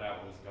and found out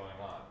what was going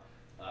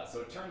on. So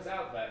it turns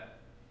out that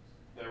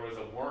there was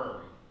a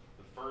worm.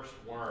 The first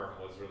worm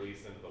was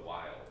released into the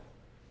wild.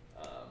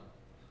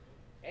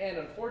 And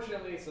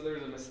unfortunately, so there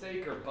was a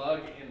mistake or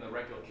bug in the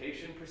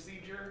replication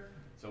procedure.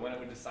 So when it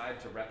would decide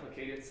to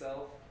replicate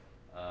itself,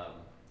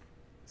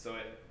 so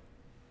it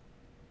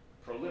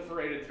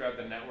proliferated throughout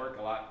the network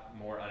a lot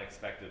more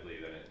unexpectedly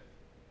than it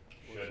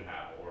should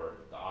have, or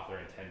the author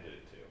intended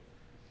it to.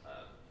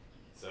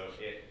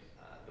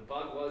 The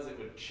bug was it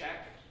would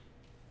check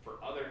for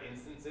other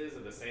instances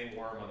of the same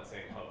worm on the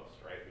same host,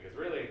 right? Because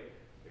really,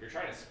 if you're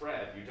trying to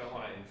spread, you don't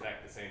want to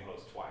infect the same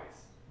host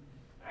twice.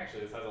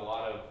 Actually, this has a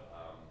lot of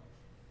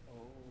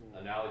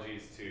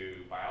analogies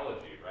to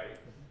biology, right?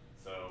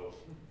 So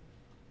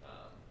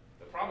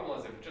the problem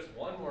was if just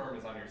one worm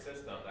is on your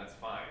system, that's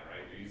fine,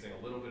 right? You're using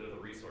a little bit of the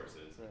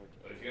resources. Right.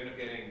 But if you end up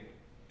getting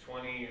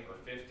 20 or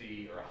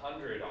 50 or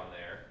 100 on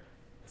there,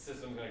 the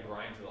system's going to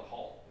grind to a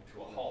halt,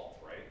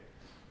 right?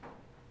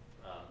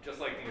 Just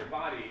like in your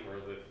body, or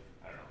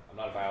I don't know, I'm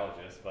not a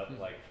biologist, but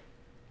like,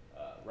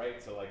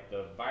 right? So like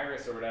the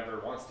virus or whatever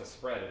wants to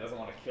spread. It doesn't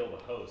want to kill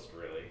the host,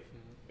 really.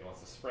 It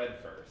wants to spread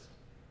first.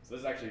 So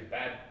this is actually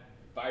bad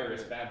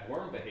virus, bad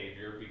worm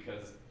behavior,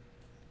 because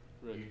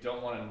you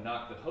don't want to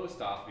knock the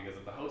host off, because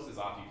if the host is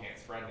off, you can't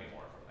spread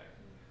anymore from there.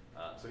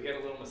 So he had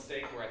a little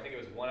mistake where I think it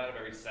was 1 out of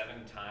every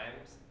 7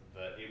 times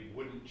that it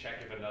wouldn't check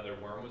if another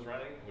worm was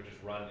running, it would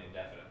just run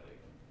indefinitely.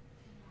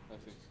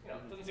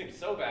 It doesn't seem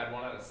so bad,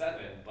 1 out of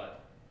 7,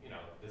 but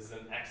this is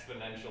an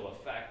exponential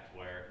effect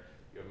where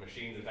you have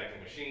machines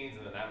infecting machines,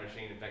 and then that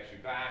machine infects you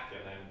back,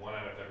 and then 1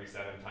 out of every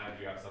 7 times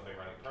you have something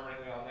running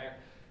permanently on there,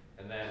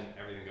 and then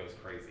everything goes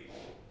crazy.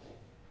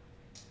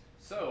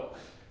 So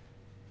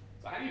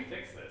how do you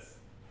fix this?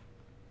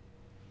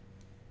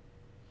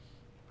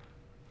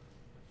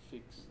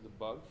 Fix the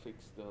bug, fix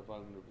the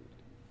vulnerability.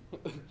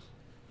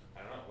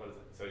 I don't know, what is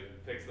it? So you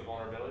fix the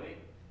vulnerability,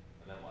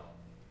 and then what?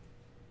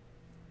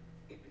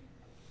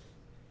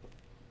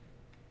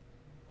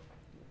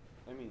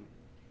 I mean,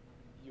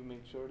 you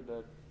make sure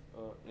that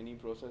any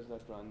process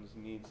that runs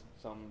needs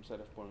some set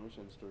of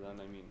permissions to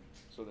run,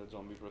 so that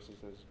zombie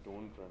processes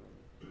don't run.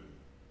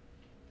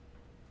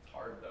 It's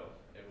hard though.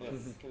 It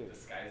was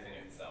disguising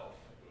itself.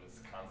 It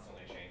was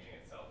constantly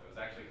changing itself. It was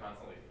actually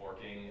constantly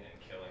forking and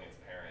killing its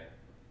parent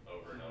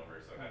over and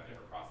over, so it had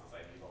different process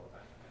IDs all the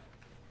time.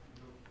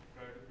 You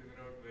try to figure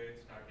out where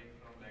it's starting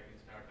from, like in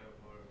startup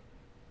or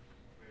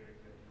where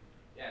exactly.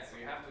 Yeah,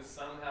 so you have to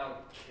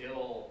somehow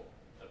kill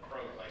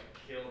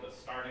the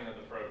starting of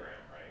the program,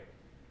 right?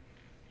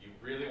 You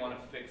really want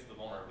to fix the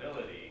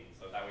vulnerability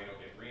so that way you don't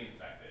get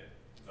reinfected.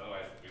 Because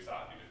otherwise, we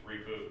saw if you just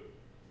reboot,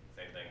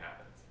 same thing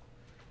happens.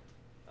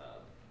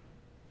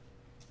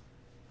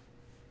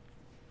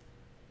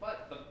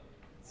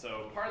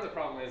 So part of the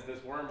problem is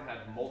this worm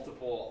had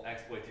multiple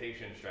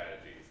exploitation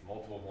strategies,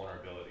 multiple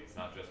vulnerabilities,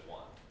 not just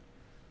one.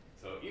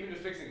 So even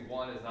just fixing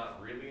one is not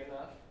really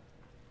enough.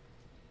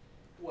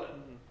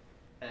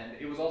 And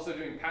it was also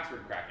doing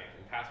password cracking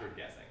and password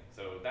guessing.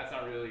 So that's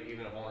not really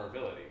even a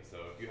vulnerability. So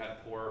if you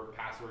had poor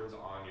passwords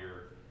on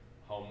your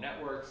home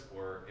networks,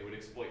 or it would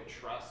exploit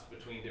trust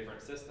between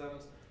different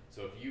systems.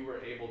 So if you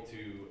were able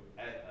to,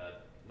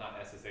 not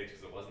SSH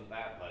because it wasn't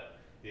that, but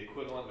the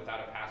equivalent without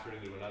a password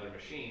into another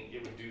machine,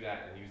 it would do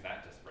that and use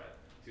that to spread.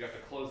 So you have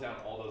to close down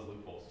all those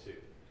loopholes too.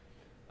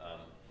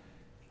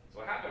 So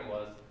what happened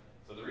was,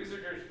 so the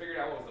researchers figured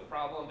out what was the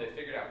problem, they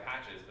figured out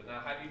patches, but now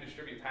how do you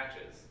distribute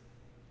patches?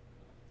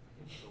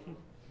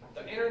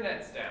 The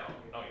internet's down.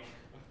 Oh,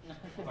 yeah.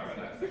 We'll talk about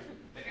that in a second.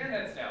 The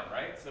internet's down,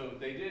 right? So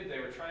they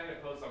were trying to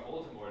post on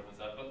bulletin boards and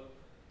stuff, but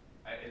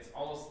it's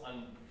almost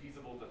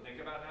unfeasible to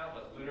think about now,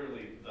 but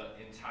literally the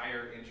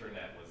entire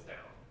internet was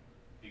down.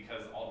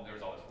 Because there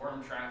was all this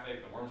worm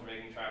traffic, the worms were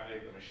making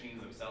traffic, the machines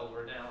themselves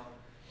were down.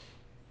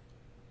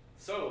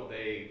 So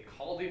they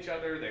called each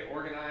other, they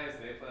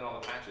organized, they implemented all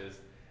the patches,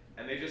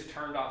 and they just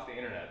turned off the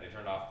internet. They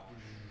turned off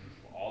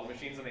all the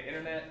machines on the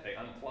internet, they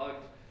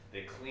unplugged,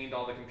 they cleaned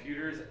all the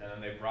computers, and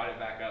then they brought it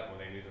back up when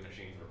they knew the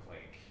machines were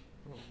clean.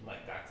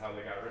 Like, that's how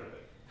they got rid of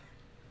it.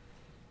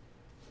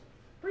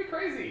 Pretty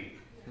crazy.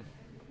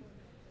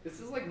 This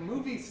is like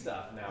movie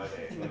stuff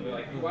nowadays. When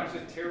like, you watch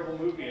a terrible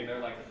movie and they're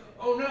like,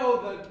 oh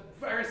no, the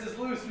virus is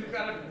loose, we've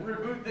got to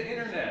reboot the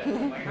internet.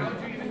 Like, how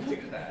would you even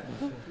do that?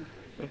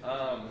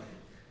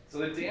 So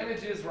the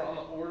damages were on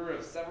the order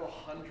of several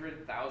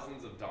hundred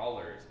thousands of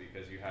dollars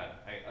because you had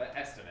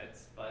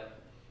estimates, but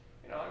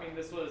you know, I mean,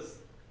 this was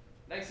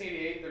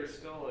 1988. There's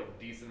still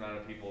a decent amount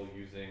of people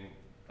using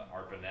the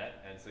ARPANET,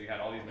 and so you had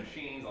all these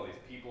machines, all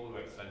these people who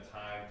had spent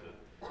time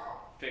to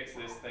fix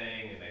this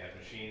thing, and they had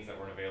machines that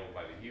weren't available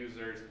by the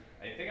users.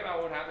 And you think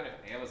about what would happen if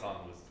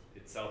Amazon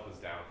itself was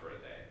down for a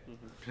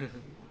day.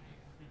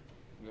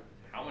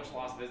 How much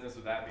lost business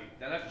would that be?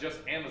 Now that's just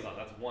Amazon,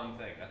 that's one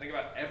thing. Now think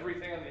about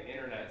everything on the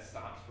internet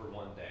stops for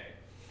one day.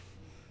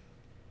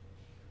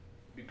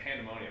 It'd be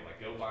pandemonium, like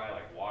go buy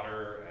like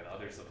water and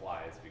other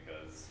supplies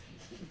because,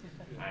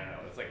 I don't know,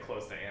 it's like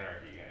close to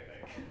anarchy,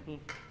 I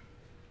think.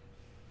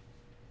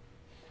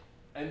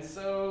 And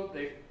so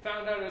they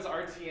found out it was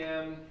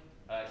RTM.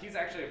 He's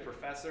actually a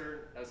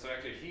professor, so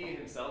actually he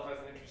himself has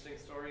an interesting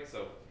story.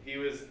 So he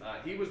was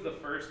the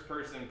first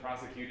person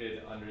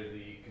prosecuted under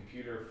the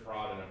Computer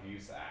Fraud and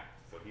Abuse Act.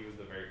 So he was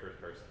the very first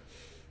person.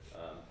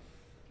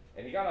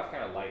 And he got off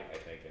kind of light, I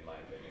think, in my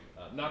opinion.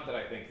 Not that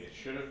I think it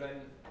should have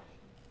been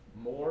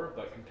more,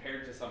 but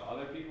compared to some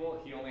other people,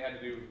 he only had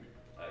to do,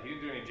 he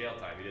didn't do any jail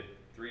time. He did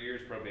 3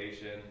 years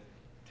probation,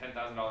 $10,000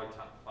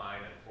 fine,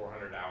 and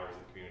 400 hours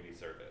of community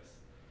service.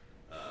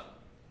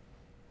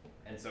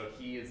 And so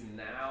he is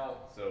now,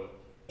 so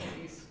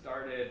he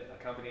started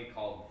a company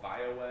called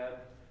ViaWeb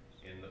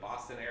in the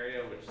Boston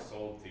area, which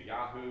sold to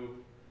Yahoo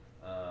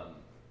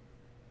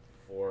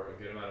for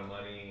a good amount of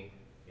money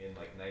in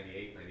like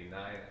 98, 99.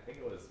 I think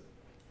it was,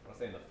 I want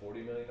to say in the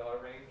 $40 million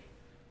range.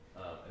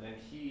 And then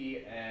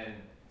he and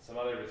some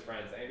other of his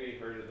friends, anybody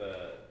heard of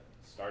the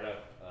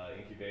startup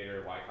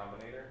incubator Y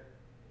Combinator?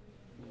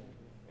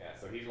 Yeah,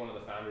 so he's one of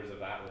the founders of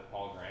that with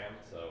Paul Graham.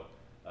 So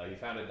he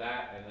founded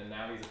that, and then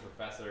now he's a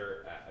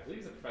professor at, I believe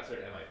he's a professor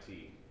at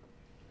MIT.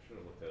 I should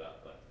have looked it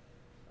up, but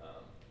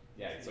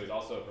yeah, so he's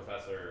also a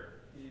professor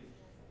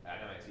at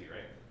MIT,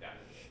 right? Yeah.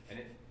 And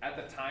at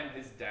the time,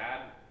 his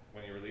dad,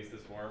 when he released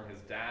this worm,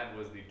 his dad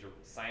was the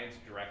science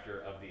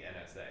director of the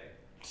NSA.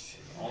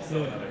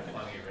 Also another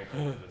funny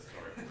wrinkle to this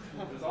story.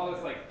 There's all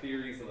this like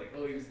theories of like,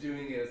 oh, he was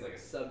doing it as like a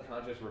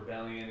subconscious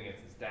rebellion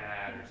against his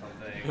dad or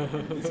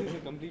something. This is a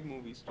complete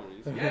movie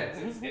story. Yeah, it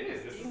is.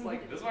 This is why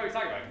we're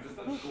talking about it, because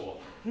this stuff's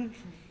cool.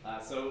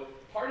 So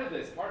part of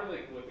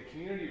like what the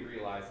community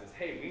realized is,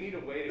 hey, we need a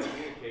way to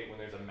communicate when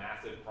there's a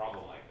massive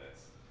problem like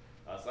this.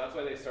 So that's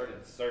why they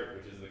started CERT,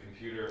 which is the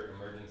Computer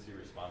Emergency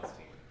Response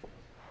Team.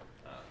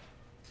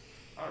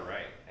 All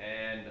right,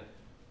 and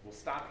we'll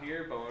stop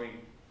here, but when we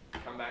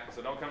come back,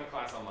 so don't come to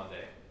class on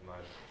Monday. I'd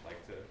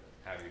like to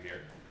have you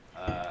here.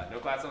 No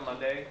class on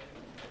Monday,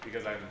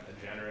 because I'm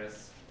a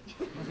generous.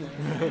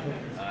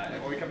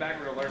 And when we come back,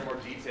 we're going to learn more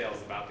details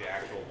about the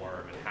actual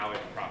worm and how it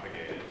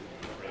propagated.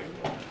 Really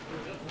cool.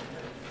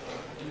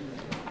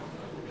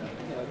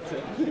 That's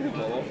it.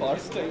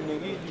 First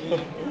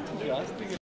time,